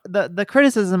make the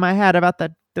criticism I had about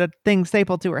the thing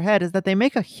stapled to her head is that they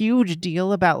make a huge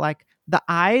deal about like the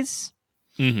eyes.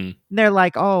 Mm-hmm. They're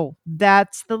like, "Oh,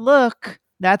 that's the look.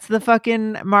 That's the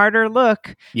fucking martyr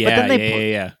look." Yeah, but then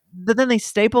yeah. But then they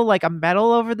staple like a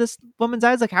medal over this woman's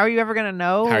eyes. Like, how are you ever gonna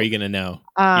know? How are you gonna know?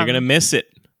 You're gonna miss it.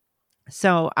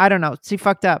 So I don't know. She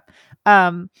fucked up.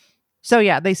 So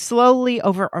yeah, they slowly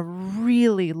over a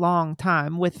really long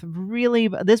time this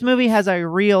movie has a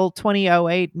real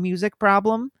 2008 music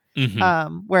problem.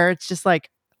 Where it's just like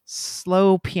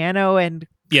slow piano and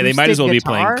they might as well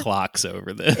guitar. Be playing clocks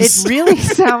over this. It really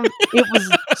it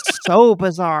was so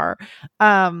bizarre.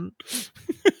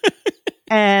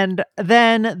 And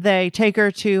then they take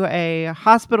her to a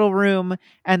hospital room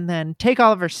and then take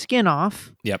all of her skin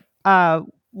off. Yep.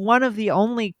 One of the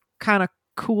only kind of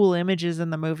cool images in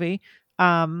the movie,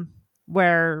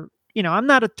 where, I'm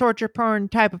not a torture porn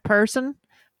type of person,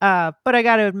 but I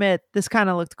got to admit, this kind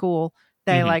of looked cool.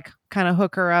 They like kind of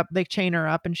hook her up, they chain her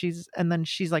up, and then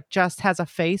she's like just has a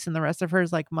face, and the rest of her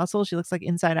is like muscle. She looks like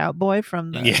Inside Out boy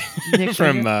from the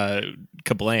from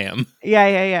Kablam.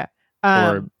 Yeah.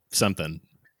 Or something.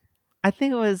 I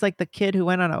think it was like the kid who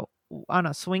went on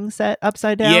a swing set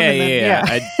upside down.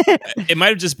 Yeah. It might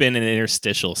have just been an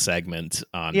interstitial segment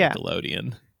on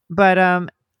Nickelodeon. But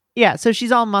so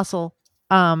she's all muscle.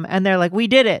 And they're like, we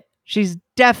did it. She's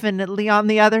definitely on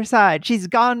the other side. She's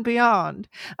gone beyond.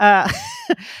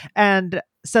 And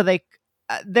so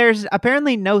there's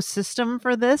apparently no system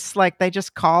for this. Like, they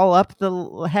just call up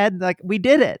the head, like, we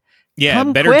did it. Yeah,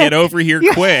 Come better quick. Get over here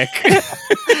quick.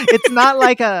 It's not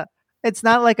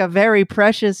like a very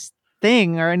precious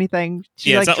thing or anything.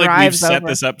 It's not like we've set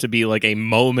this up to be like a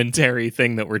momentary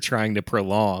thing that we're trying to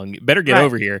prolong. Better get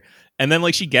over here. And then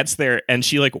like she gets there and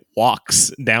she like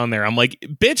walks down there. I'm like,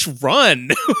 bitch,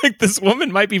 run. Like, this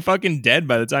woman might be fucking dead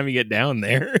by the time you get down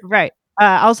there. Right.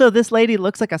 Also, this lady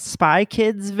looks like a Spy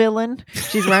Kids villain.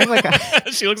 She's wearing like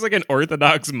she looks like an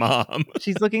Orthodox mom.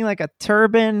 She's looking like a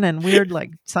turban and weird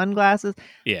like sunglasses.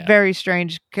 Yeah. Very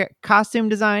strange costume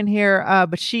design here.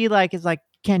 But she like is like,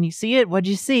 can you see it? What'd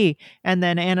you see? And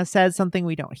then Anna says something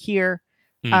we don't hear.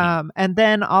 And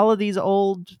then all of these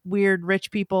old, weird,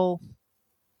 rich people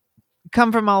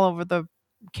come from all over the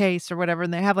case or whatever,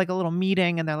 and they have like a little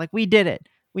meeting, and they're like, "We did it.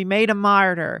 We made a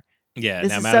martyr." Yeah,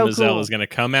 This now is so Mademoiselle cool. is going to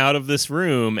come out of this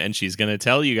room and she's going to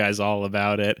tell you guys all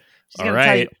about it. She's All gonna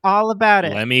tell you right, all about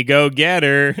it. let me go get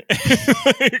her.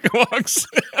 Walks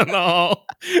down the hall.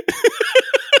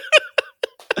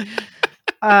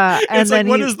 And It's then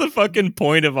like, what is the fucking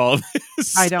point of all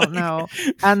this? I don't know.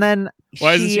 And then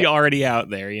Why isn't she already out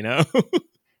there, yeah,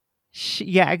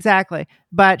 exactly.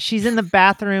 But she's in the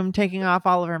bathroom taking off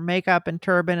all of her makeup and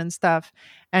turban and stuff.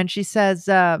 And she says,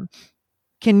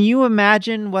 can you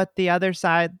imagine what the other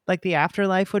side, like the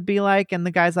afterlife would be like? And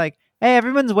the guy's like, hey,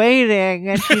 everyone's waiting.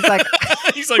 And she's like,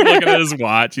 he's like looking at his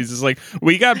watch. He's just like,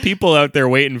 we got people out there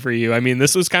waiting for you. I mean,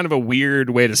 this was kind of a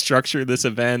weird way to structure this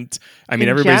event. I mean,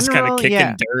 everybody's kind of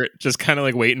kicking dirt, just kind of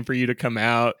like waiting for you to come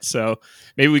out. So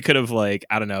maybe we could have like,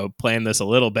 I don't know, planned this a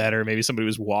little better. Maybe somebody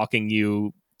was walking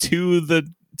you to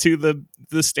the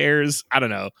stairs. I don't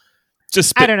know.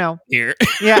 Just I don't know here.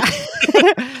 Yeah.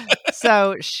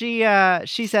 So she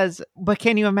says, but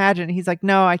can you imagine? He's like,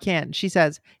 no, I can't. She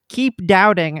says, keep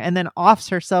doubting, and then offs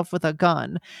herself with a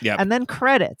gun. Yep. And then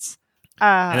credits.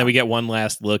 And then we get one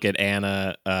last look at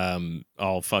Anna,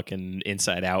 all fucking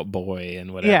inside out boy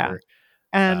and whatever.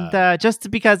 Yeah. And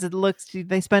just because it looks,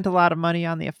 they spent a lot of money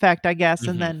on the effect, I guess.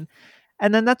 And then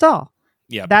that's all.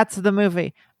 Yeah. That's the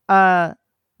movie.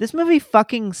 This movie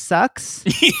fucking sucks.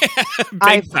 Yeah,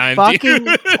 I time, fucking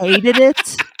hated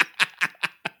it.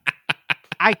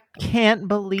 I can't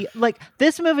believe, like,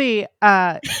 this movie came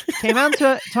out in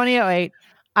 2008.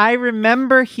 I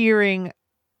remember hearing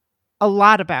a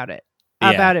lot about it,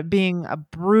 about it being a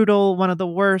brutal, one of the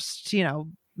worst,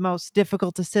 most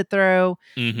difficult to sit through.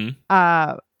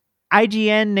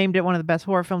 IGN named it one of the best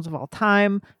horror films of all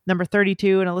time, number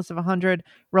 32 in a list of 100.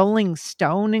 Rolling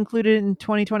Stone included it in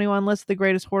 2021 list of the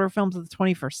greatest horror films of the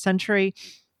 21st century.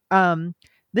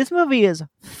 This movie is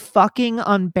fucking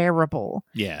unbearable.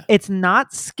 Yeah. It's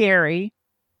not scary.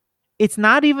 It's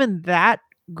not even that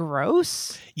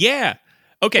gross. Yeah.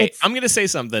 Okay, I'm going to say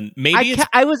something. Maybe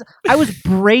I was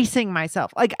bracing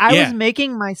myself. Like, I was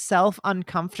making myself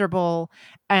uncomfortable,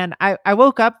 and I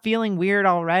woke up feeling weird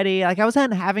already. Like, I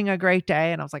wasn't having a great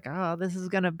day, and I was like, oh, this is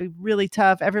going to be really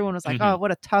tough. Everyone was like, oh,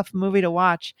 what a tough movie to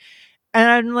watch. And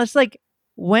I'm just like,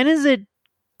 when does it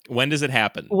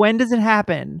happen?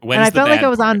 And I felt like I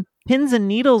was on pins and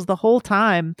needles the whole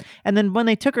time. And then when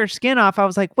they took her skin off, I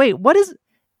was like, wait, what is...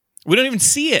 We don't even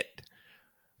see it.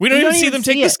 We don't even see them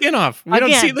take the skin off. We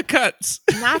don't see the cuts.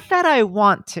 Not that I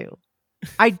want to.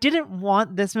 I didn't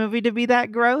want this movie to be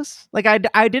that gross. Like,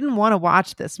 I didn't want to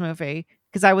watch this movie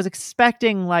because I was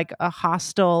expecting like a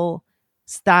Hostel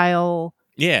style.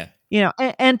 Yeah.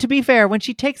 And to be fair, when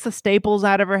she takes the staples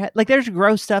out of her head, like, there's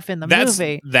gross stuff in the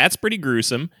movie. That's pretty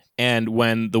gruesome. And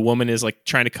when the woman is like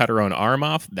trying to cut her own arm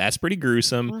off, that's pretty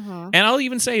gruesome. And I'll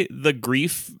even say the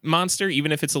grief monster,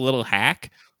 even if it's a little hack,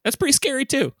 that's pretty scary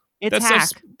too. That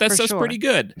stuff's pretty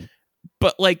good.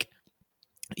 But like,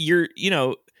 you're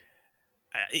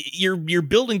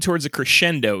building towards a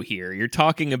crescendo here. You're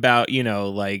talking about,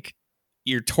 like,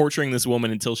 you're torturing this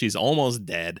woman until she's almost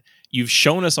dead. You've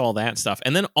shown us all that stuff,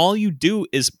 and then all you do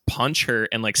is punch her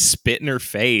and like spit in her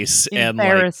face.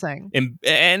 Embarrassing. And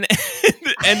then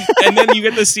you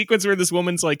get the sequence where this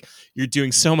woman's like, "You're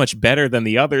doing so much better than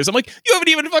the others." I'm like, "You haven't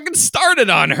even fucking started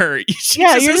on her. She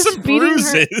just you're has just some feeding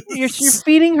bruises. You're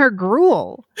feeding her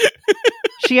gruel.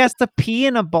 She has to pee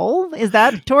in a bowl. Is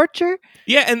that torture?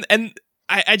 Yeah, and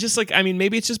I just like, I mean,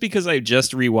 maybe it's just because I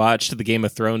just rewatched the Game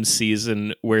of Thrones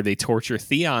season where they torture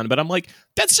Theon, but I'm like,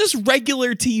 that's just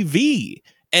regular TV.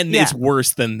 And it's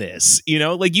worse than this,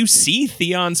 like, you see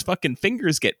Theon's fucking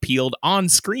fingers get peeled on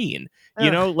screen,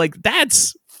 like,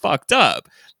 that's fucked up.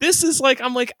 This is like,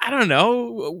 I'm like, I don't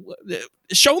know,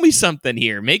 show me something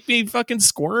here, make me fucking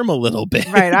squirm a little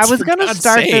bit. Right. I was gonna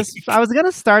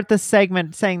start this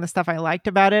segment saying the stuff I liked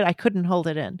about it. I couldn't hold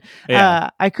it in.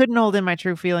 I couldn't hold in my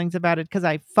true feelings about it because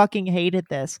I fucking hated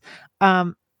this.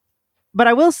 But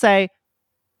I will say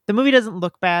the movie doesn't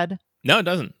look bad. No, it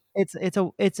doesn't. It's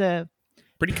a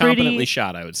pretty competently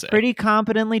shot, I would say. Pretty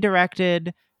competently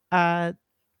directed.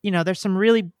 There's some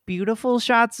really beautiful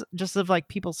shots just of like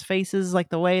people's faces, like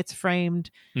the way it's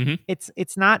framed.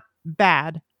 It's not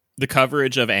bad. The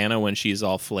coverage of Anna when she's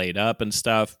all flayed up and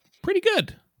stuff, pretty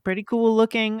good. Pretty cool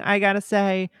looking, I gotta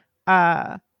say.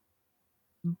 That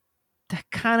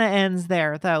kind of ends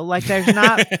there though. Like, there's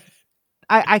not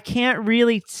I can't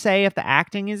really say if the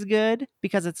acting is good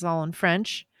because it's all in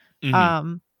French.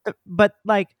 But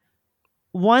like,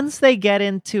 once they get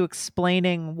into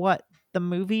explaining what the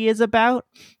movie is about,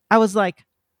 I was like,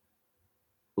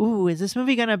 ooh, is this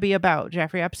movie gonna be about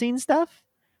Jeffrey Epstein stuff?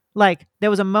 Like there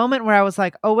was a moment where I was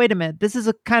like, oh, wait a minute, this is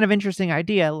a kind of interesting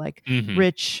idea. Like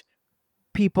rich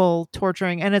people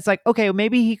torturing, and it's like, okay,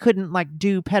 maybe he couldn't like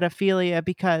do pedophilia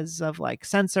because of like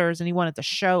censors and he wanted to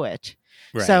show it.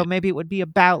 Right. So maybe it would be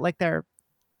about like they're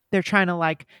trying to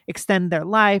like extend their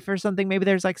life or something. Maybe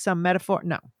there's like some metaphor.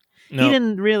 No. He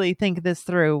didn't really think this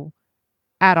through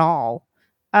at all.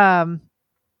 The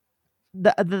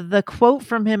quote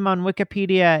from him on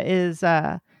Wikipedia is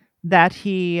that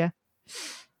he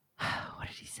what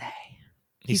did he say?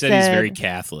 He said he's very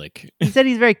Catholic. He said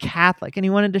he's very Catholic and he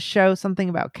wanted to show something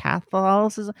about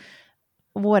Catholicism.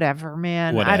 Whatever,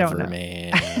 man. I don't know.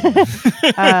 Man.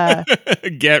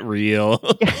 Get real.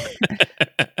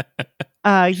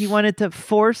 He wanted to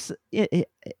force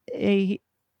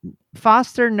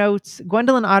Foster notes,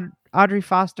 Gwendolyn Audrey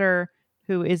Foster,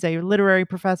 who is a literary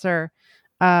professor,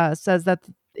 says that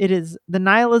the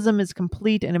nihilism is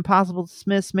complete and impossible to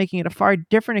dismiss, making it a far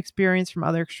different experience from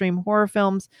other extreme horror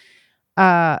films.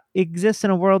 Exists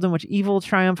in a world in which evil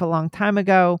triumphed a long time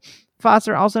ago.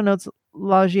 Foster also notes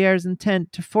Laugier's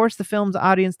intent to force the film's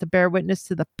audience to bear witness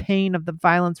to the pain of the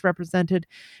violence represented,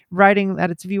 writing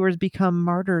that its viewers become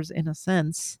martyrs in a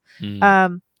sense.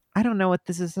 I don't know what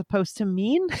this is supposed to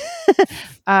mean.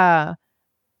 I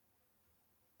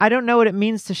don't know what it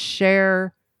means to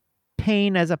share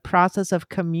pain as a process of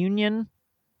communion.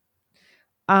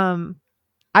 I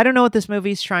don't know what this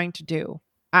movie's trying to do.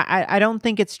 I don't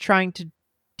think it's trying to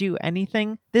do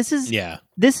anything. This is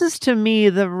to me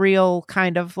the real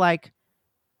kind of like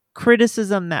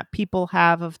criticism that people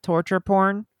have of torture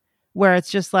porn, where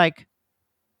it's just like,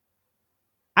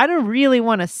 I don't really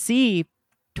want to see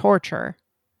torture.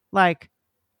 Like,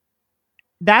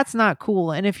 that's not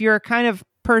cool. And if you're a kind of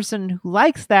person who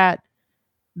likes that,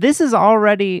 this is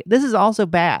also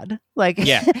bad. Like,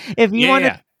 if you want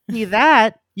to see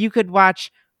that, you could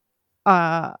watch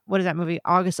what is that movie,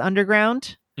 August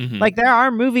Underground? Like, there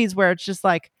are movies where it's just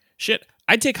like, shit,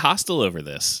 I'd take Hostel over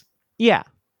this. Yeah,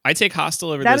 I take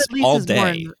Hostel over that this at least all is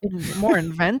day. More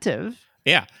inventive.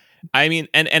 Yeah. I mean,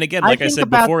 and again, like I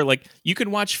said before, like you could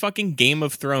watch fucking Game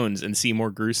of Thrones and see more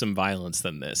gruesome violence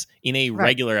than this in a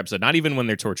regular episode. Not even when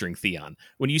they're torturing Theon.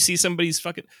 When you see somebody's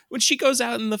when she goes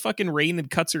out in the fucking rain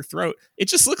and cuts her throat, it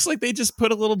just looks like they just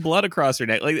put a little blood across her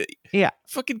neck. Like,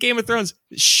 fucking Game of Thrones,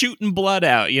 shooting blood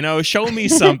out. You know, show me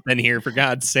something here for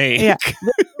God's sake. Yeah,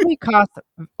 this movie cost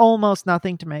almost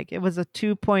nothing to make. It was a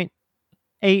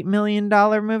 $2.8 million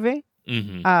movie.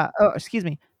 Excuse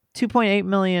me, 2.8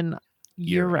 million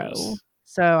euro.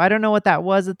 So I don't know what that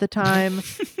was at the time.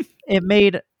 It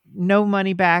made no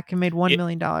money back and made $1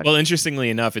 million. Well,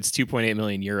 interestingly enough, it's 2.8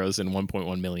 million euros and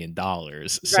 $1.1 million.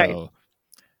 So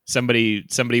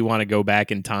somebody want to go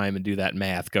back in time and do that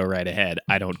math, go right ahead.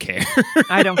 I don't care.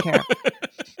 I don't care.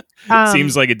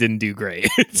 Seems like it didn't do great.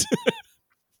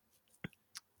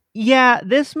 Yeah,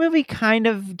 this movie kind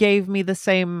of gave me the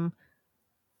same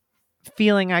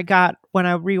feeling I got when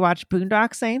I rewatched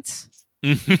Boondock Saints.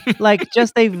 Like,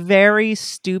 just a very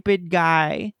stupid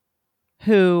guy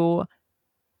who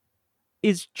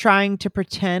is trying to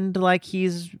pretend like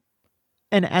he's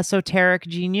an esoteric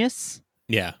genius.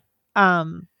 Yeah.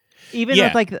 Even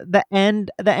with like the end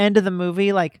of the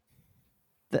movie, like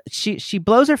she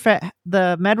blows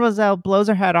the Mademoiselle blows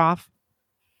her head off.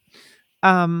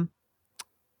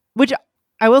 Which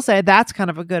I will say, that's kind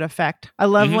of a good effect. I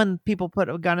love when people put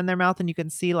a gun in their mouth and you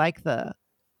can see like the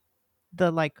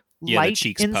like light the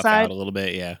cheeks inside. puff out a little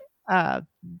bit. Yeah.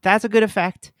 That's a good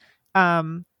effect.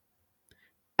 And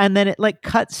then it like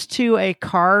cuts to a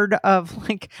card of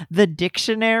like the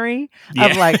dictionary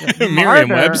of like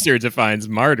Merriam-Webster defines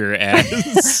martyr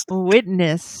as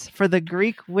witness for the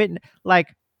Greek witness.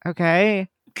 Like, okay,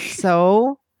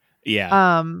 so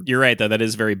yeah, you're right though. That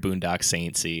is very Boondock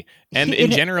Saintsy, and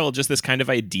in general, just this kind of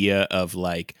idea of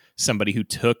like somebody who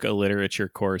took a literature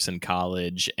course in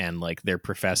college and like their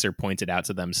professor pointed out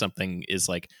to them something is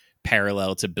like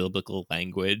parallel to biblical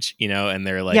language, you know, and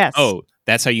they're like, oh,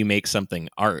 that's how you make something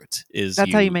art. That's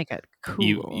how you make it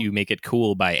cool. You make it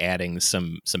cool by adding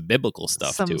some biblical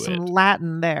stuff to it. Some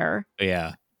Latin there.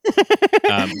 Yeah.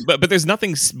 But there's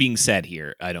nothing being said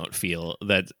here. I don't feel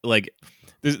that like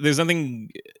there's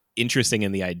nothing interesting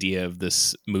in the idea of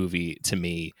this movie to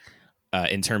me,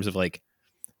 in terms of like,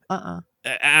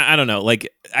 I don't know.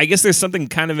 Like, I guess there's something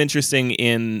kind of interesting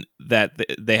in that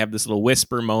they have this little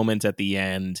whisper moment at the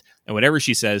end, and whatever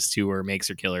she says to her makes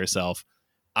her kill herself.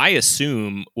 I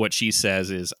assume what she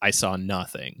says is, I saw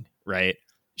nothing, right?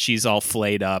 She's all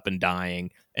flayed up and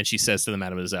dying, and she says to the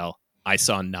Mademoiselle, I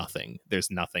saw nothing.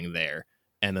 There's nothing there.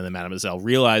 And then the Mademoiselle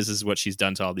realizes what she's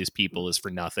done to all these people is for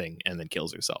nothing and then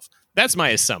kills herself. That's my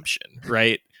assumption,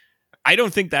 right? I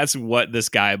don't think that's what this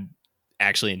guy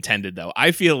actually intended, though.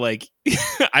 I feel like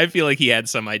he had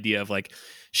some idea of like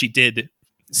she did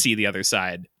see the other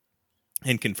side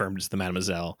and confirmed it's the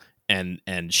Mademoiselle, and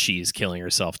she's killing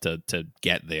herself to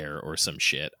get there or some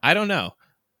shit. I don't know.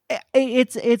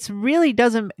 It's really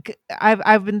doesn't.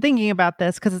 I've been thinking about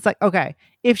this because it's like, okay,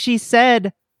 if she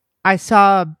said I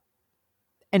saw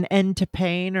an end to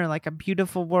pain or like a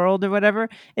beautiful world or whatever,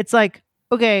 it's like,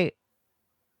 okay,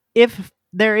 if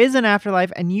there is an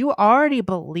afterlife and you already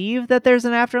believe that there's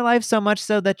an afterlife so much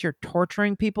so that you're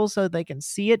torturing people so they can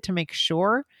see it to make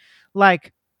sure,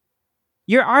 like,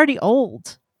 you're already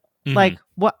old. Mhm. Like,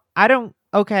 what?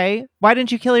 Okay, why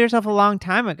didn't you kill yourself a long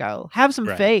time ago? Have some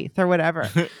Right. faith or whatever.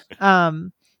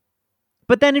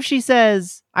 But then if she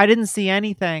says, I didn't see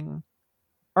anything,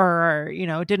 or,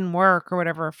 it didn't work or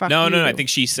whatever, fuck No, you. I think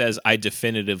she says, I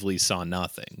definitively saw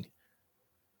nothing.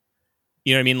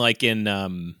 You know what I mean? Like in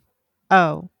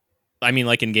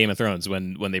like in Game of Thrones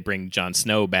when they bring Jon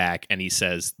Snow back and he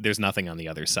says, there's nothing on the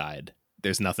other side.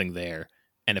 There's nothing there.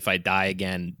 And if I die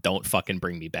again, don't fucking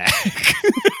bring me back.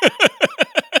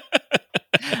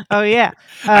 Oh yeah.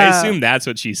 I assume that's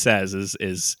what she says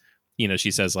is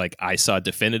she says like, I saw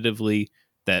definitively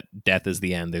that death is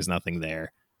the end. There's nothing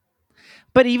there.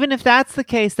 But even if that's the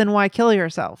case, then why kill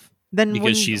yourself? Then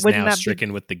because she's now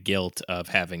stricken with the guilt of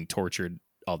having tortured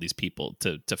all these people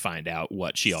to find out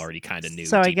what she already kind of knew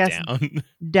so deep I guess down.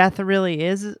 Death really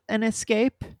is an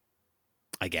escape.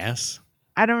 I guess.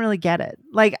 I don't really get it.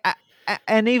 Like,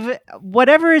 and even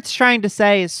whatever it's trying to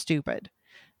say is stupid.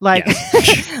 Like,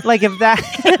 Yes. like if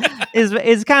that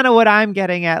is kind of what I'm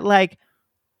getting at. Like,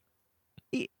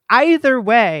 either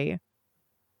way,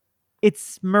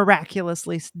 it's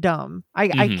miraculously dumb.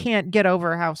 I can't get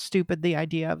over how stupid the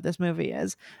idea of this movie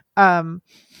is.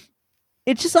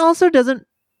 It just also doesn't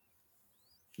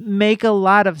make a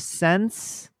lot of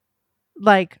sense.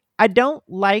 Like, I don't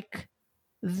like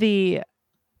that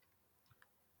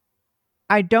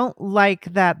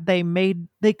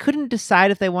they couldn't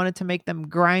decide if they wanted to make them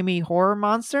grimy horror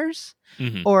monsters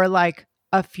Mhm. or like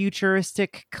a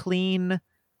futuristic, clean,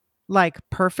 like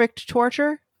perfect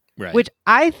torture. Right. Which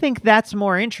I think that's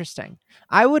more interesting.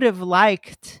 I would have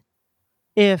liked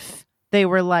if they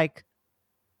were like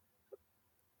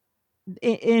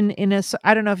in a,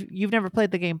 I don't know if you've never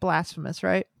played the game Blasphemous,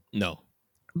 right? No.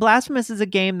 Blasphemous is a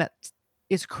game that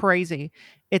is crazy.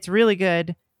 It's really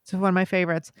good. It's one of my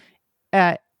favorites.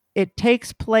 It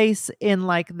takes place in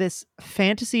like this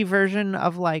fantasy version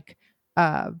of like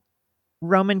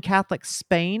Roman Catholic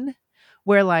Spain,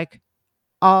 where like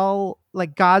all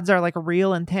like gods are like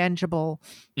real and tangible,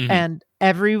 and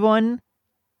everyone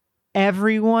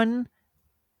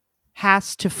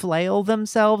has to flail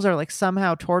themselves or like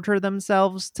somehow torture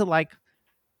themselves to like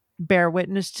bear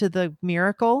witness to the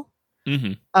miracle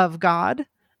of God.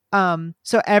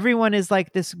 So everyone is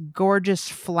like this gorgeous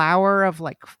flower of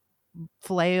like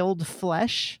flailed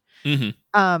flesh.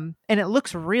 And it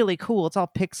looks really cool. It's all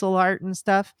pixel art and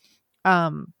stuff.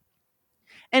 And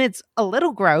it's a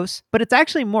little gross, but it's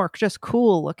actually more just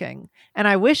cool looking. And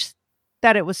I wish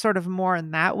that it was sort of more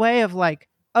in that way of like,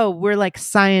 oh, we're like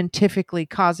scientifically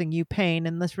causing you pain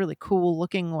in this really cool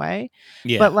looking way.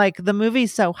 Yeah. But like the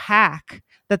movie's so hack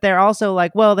that they're also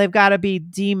like, well, they've got to be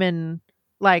demon,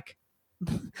 like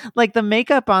the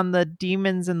makeup on the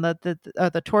demons and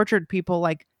the tortured people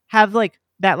like have like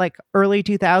that like early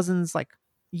 2000s like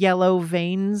yellow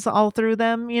veins all through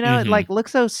them. It like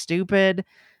looks so stupid.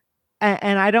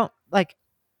 And I don't like,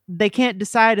 they can't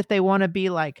decide if they want to be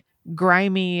like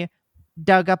grimy,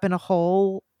 dug up in a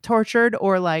hole tortured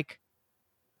or like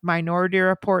Minority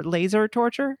Report laser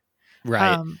torture.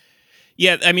 Right.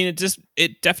 Yeah. I mean,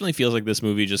 it definitely feels like this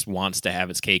movie just wants to have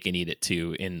its cake and eat it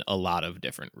too in a lot of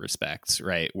different respects,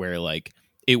 right? Where like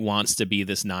it wants to be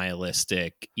this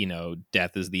nihilistic,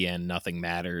 death is the end, nothing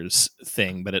matters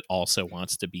thing, but it also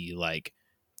wants to be like,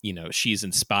 she's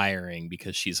inspiring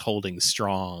because she's holding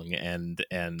strong and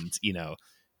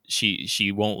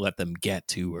she won't let them get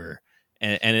to her.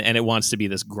 And it wants to be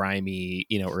this grimy,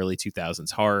 early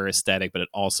 2000s horror aesthetic, but it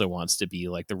also wants to be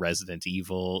like the Resident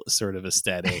Evil sort of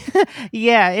aesthetic.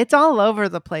 Yeah, it's all over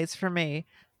the place for me.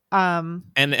 And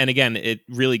again, it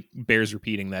really bears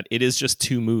repeating that it is just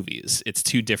two movies. It's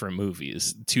two different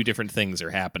movies. Two different things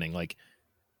are happening. Like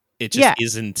it just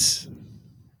isn't.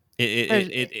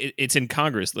 It's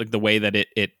incongruous, like the way that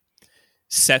it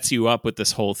sets you up with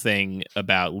this whole thing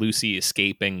about Lucy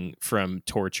escaping from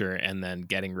torture and then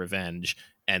getting revenge,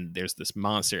 and there's this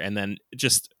monster, and then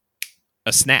just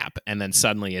a snap, and then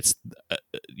suddenly it's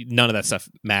none of that stuff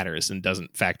matters and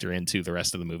doesn't factor into the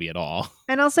rest of the movie at all.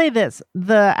 And I'll say this,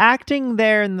 the acting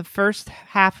there in the first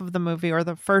half of the movie, or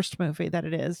the first movie that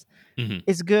it is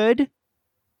good.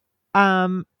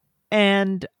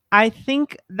 And I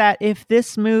think that if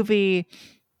this movie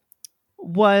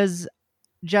was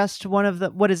just one of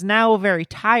what is now a very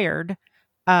tired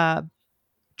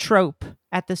trope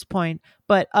at this point,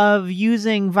 but of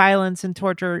using violence and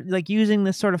torture, like using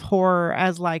this sort of horror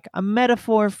as like a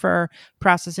metaphor for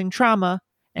processing trauma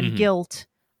and guilt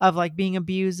of like being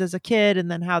abused as a kid and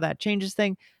then how that changes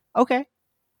things. Okay.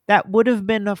 That would have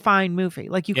been a fine movie.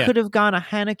 Like you could have gone a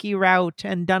Haneke route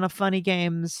and done a Funny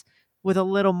Games with a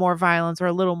little more violence or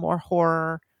a little more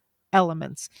horror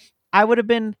elements. I would have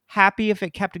been happy if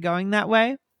it kept going that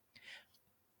way.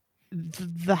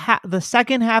 The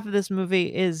second half of this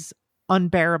movie is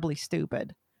unbearably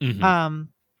stupid.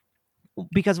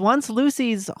 Because once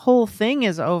Lucy's whole thing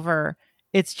is over,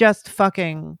 it's just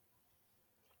fucking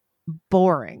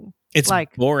boring. It's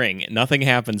like boring. Nothing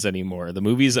happens anymore. The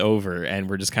movie's over, and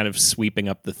we're just kind of sweeping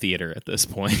up the theater at this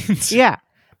point. Yeah.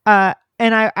 And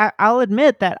I'll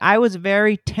admit that I was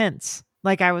very tense.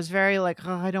 Like I was very like,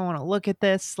 oh, I don't want to look at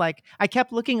this. Like I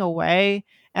kept looking away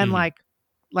and like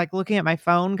looking at my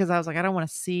phone because I was like, I don't want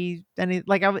to see any.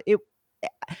 Like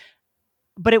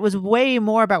but it was way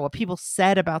more about what people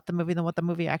said about the movie than what the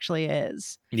movie actually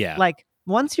is. Yeah. Like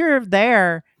once you're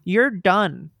there, you're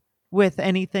done with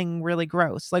anything really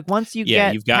gross. Like once you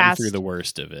get you've gotten past, through the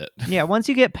worst of it. Yeah, once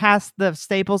you get past the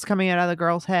staples coming out of the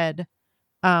girl's head,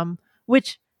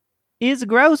 which is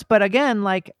gross, but again,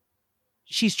 like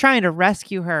she's trying to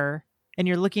rescue her, and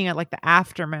you're looking at like the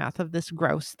aftermath of this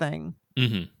gross thing.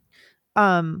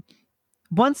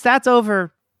 Once that's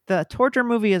over, the torture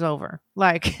movie is over.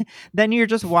 Like then you're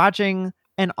just watching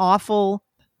an awful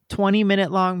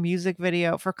 20-minute long music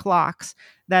video for Clocks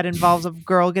that involves a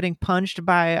girl getting punched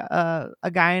by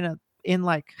a guy in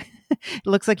like it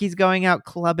looks like he's going out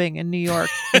clubbing in New York.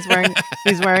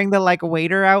 He's wearing the like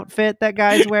waiter outfit that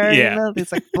guy's wearing. Yeah. You know?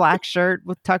 This like black shirt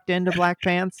with tucked into black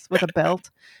pants with a belt.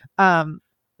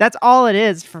 That's all it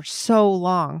is for so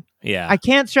long. Yeah. I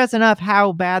can't stress enough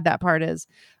how bad that part is.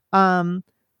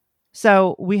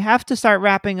 So we have to start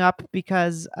wrapping up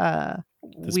because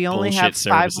we only have 5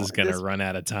 service is going to run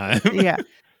out of time. Yeah.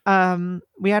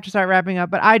 We have to start wrapping up,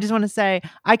 but I just want to say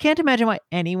I can't imagine why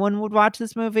anyone would watch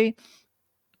this movie.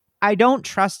 I don't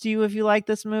trust you if you like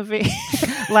this movie.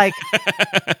 Like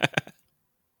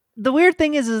the weird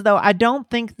thing is though, I don't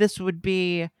think this would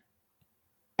be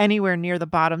anywhere near the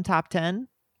bottom top 10.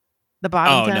 The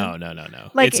bottom 10. No.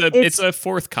 Like it's a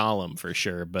fourth column for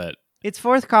sure, but it's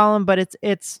fourth column, but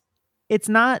it's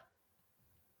not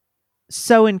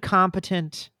so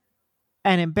incompetent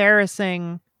and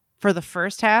embarrassing for the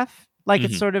first half. Like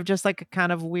it's sort of just like a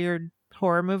kind of weird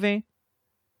horror movie.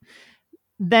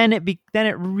 Then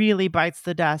it really bites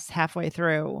the dust halfway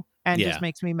through and just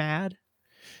makes me mad.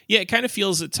 Yeah, it kind of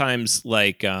feels at times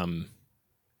like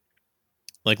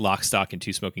Lock, Stock, and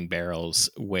Two Smoking Barrels,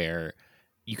 where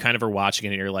you kind of are watching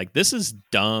it and you're like, this is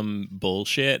dumb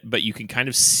bullshit, but you can kind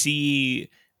of see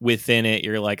within it,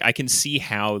 you're like, I can see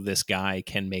how this guy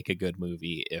can make a good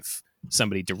movie if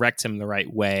somebody directs him the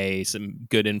right way, some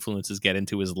good influences get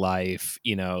into his life,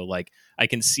 you know, like I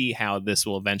can see how this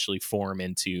will eventually form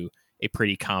into a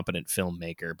pretty competent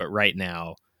filmmaker. But right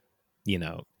now, you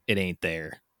know, it ain't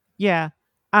there. Yeah.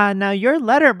 Now your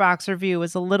Letterboxd review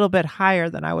is a little bit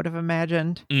higher than I would have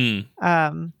imagined. Do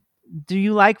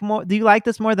you like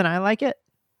this more than I like it?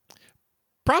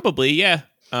 Probably, yeah.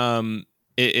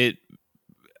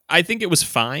 I think it was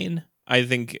fine. I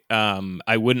think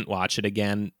I wouldn't watch it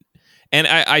again. And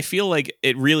I feel like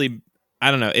it really,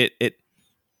 I don't know, it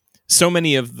so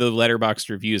many of the Letterboxd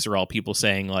reviews are all people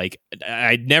saying like,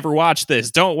 I'd never watch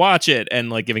this, don't watch it, and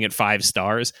like giving it 5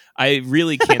 stars. I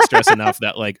really can't stress enough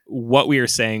that like what we are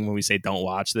saying when we say don't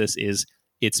watch this is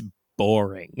it's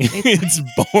boring. It's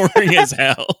boring as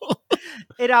hell.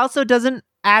 It also doesn't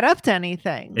add up to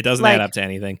anything. It doesn't add up to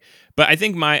anything. But I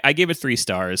think I gave it 3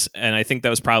 stars, and I think that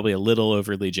was probably a little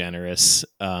overly generous.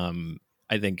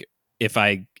 I think if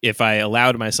I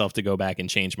allowed myself to go back and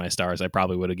change my stars, I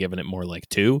probably would have given it more like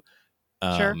 2.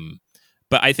 Sure.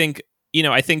 But I think, you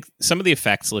know, I think some of the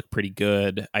effects look pretty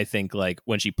good. I think like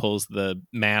when she pulls the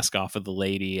mask off of the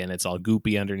lady and it's all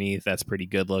goopy underneath, that's pretty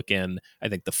good looking. I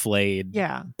think the flayed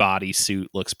bodysuit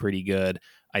looks pretty good.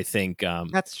 I think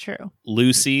that's true.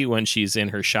 Lucy, when she's in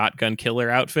her shotgun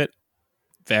killer outfit,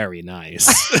 very nice.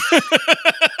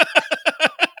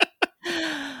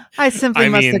 I simply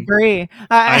must agree.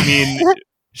 I mean,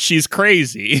 she's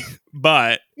crazy,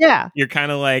 but Yeah. you're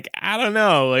kind of like, I don't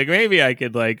know, like maybe I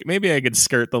could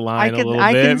skirt the line a little bit.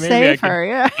 I can Maybe save her.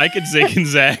 Yeah. I could zig and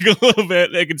zag a little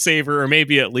bit. I could save her, or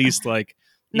maybe at least like,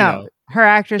 you know. Her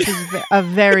actress is a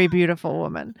very beautiful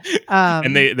woman.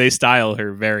 And they style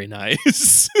her very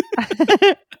nice.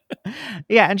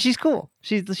 Yeah, and she's cool.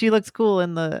 She looks cool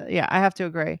in the. Yeah, I have to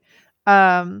agree.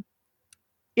 Yeah,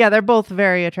 they're both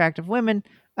very attractive women.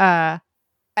 I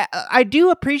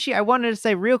do appreciate. I wanted to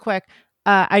say real quick.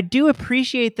 I do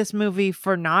appreciate this movie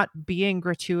for not being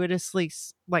gratuitously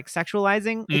like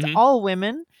sexualizing. It's all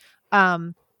women,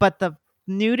 but the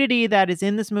nudity that is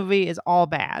in this movie is all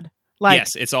bad. Like,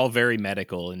 yes, it's all very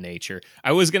medical in nature.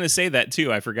 I was going to say that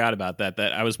too. I forgot about that.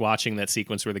 That I was watching that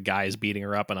sequence where the guy is beating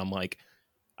her up, and I'm like,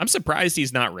 I'm surprised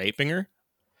he's not raping her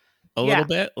a little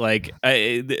bit. Like,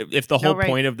 if the whole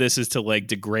point of this is to like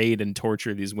degrade and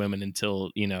torture these women until,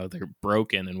 you know, they're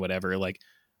broken and whatever, like,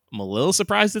 I'm a little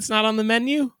surprised it's not on the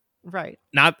menu. Right.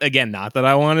 Not that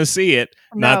I want to see it.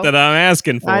 No. Not that I'm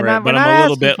asking for it, but I'm a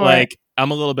little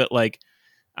bit like,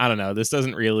 I don't know. This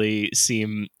doesn't really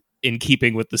seem in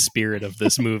keeping with the spirit of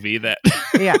this movie that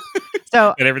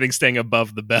so that everything's staying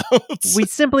above the belt. We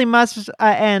simply must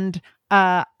end.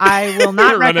 I will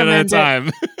not recommend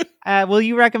it. Will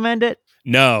you recommend it?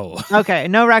 No. Okay,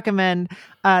 no recommend.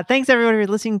 Thanks everybody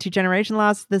for listening to Generation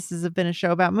Lost. This has been a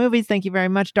show about movies. Thank you very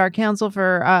much, Dark Council,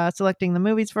 for selecting the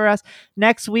movies for us.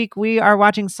 Next week we are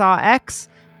watching Saw X.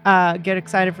 Get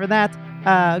excited for that.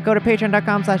 Go to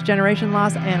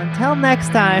patreon.com/generationlost, and until next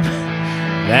time,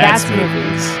 that's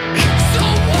movies.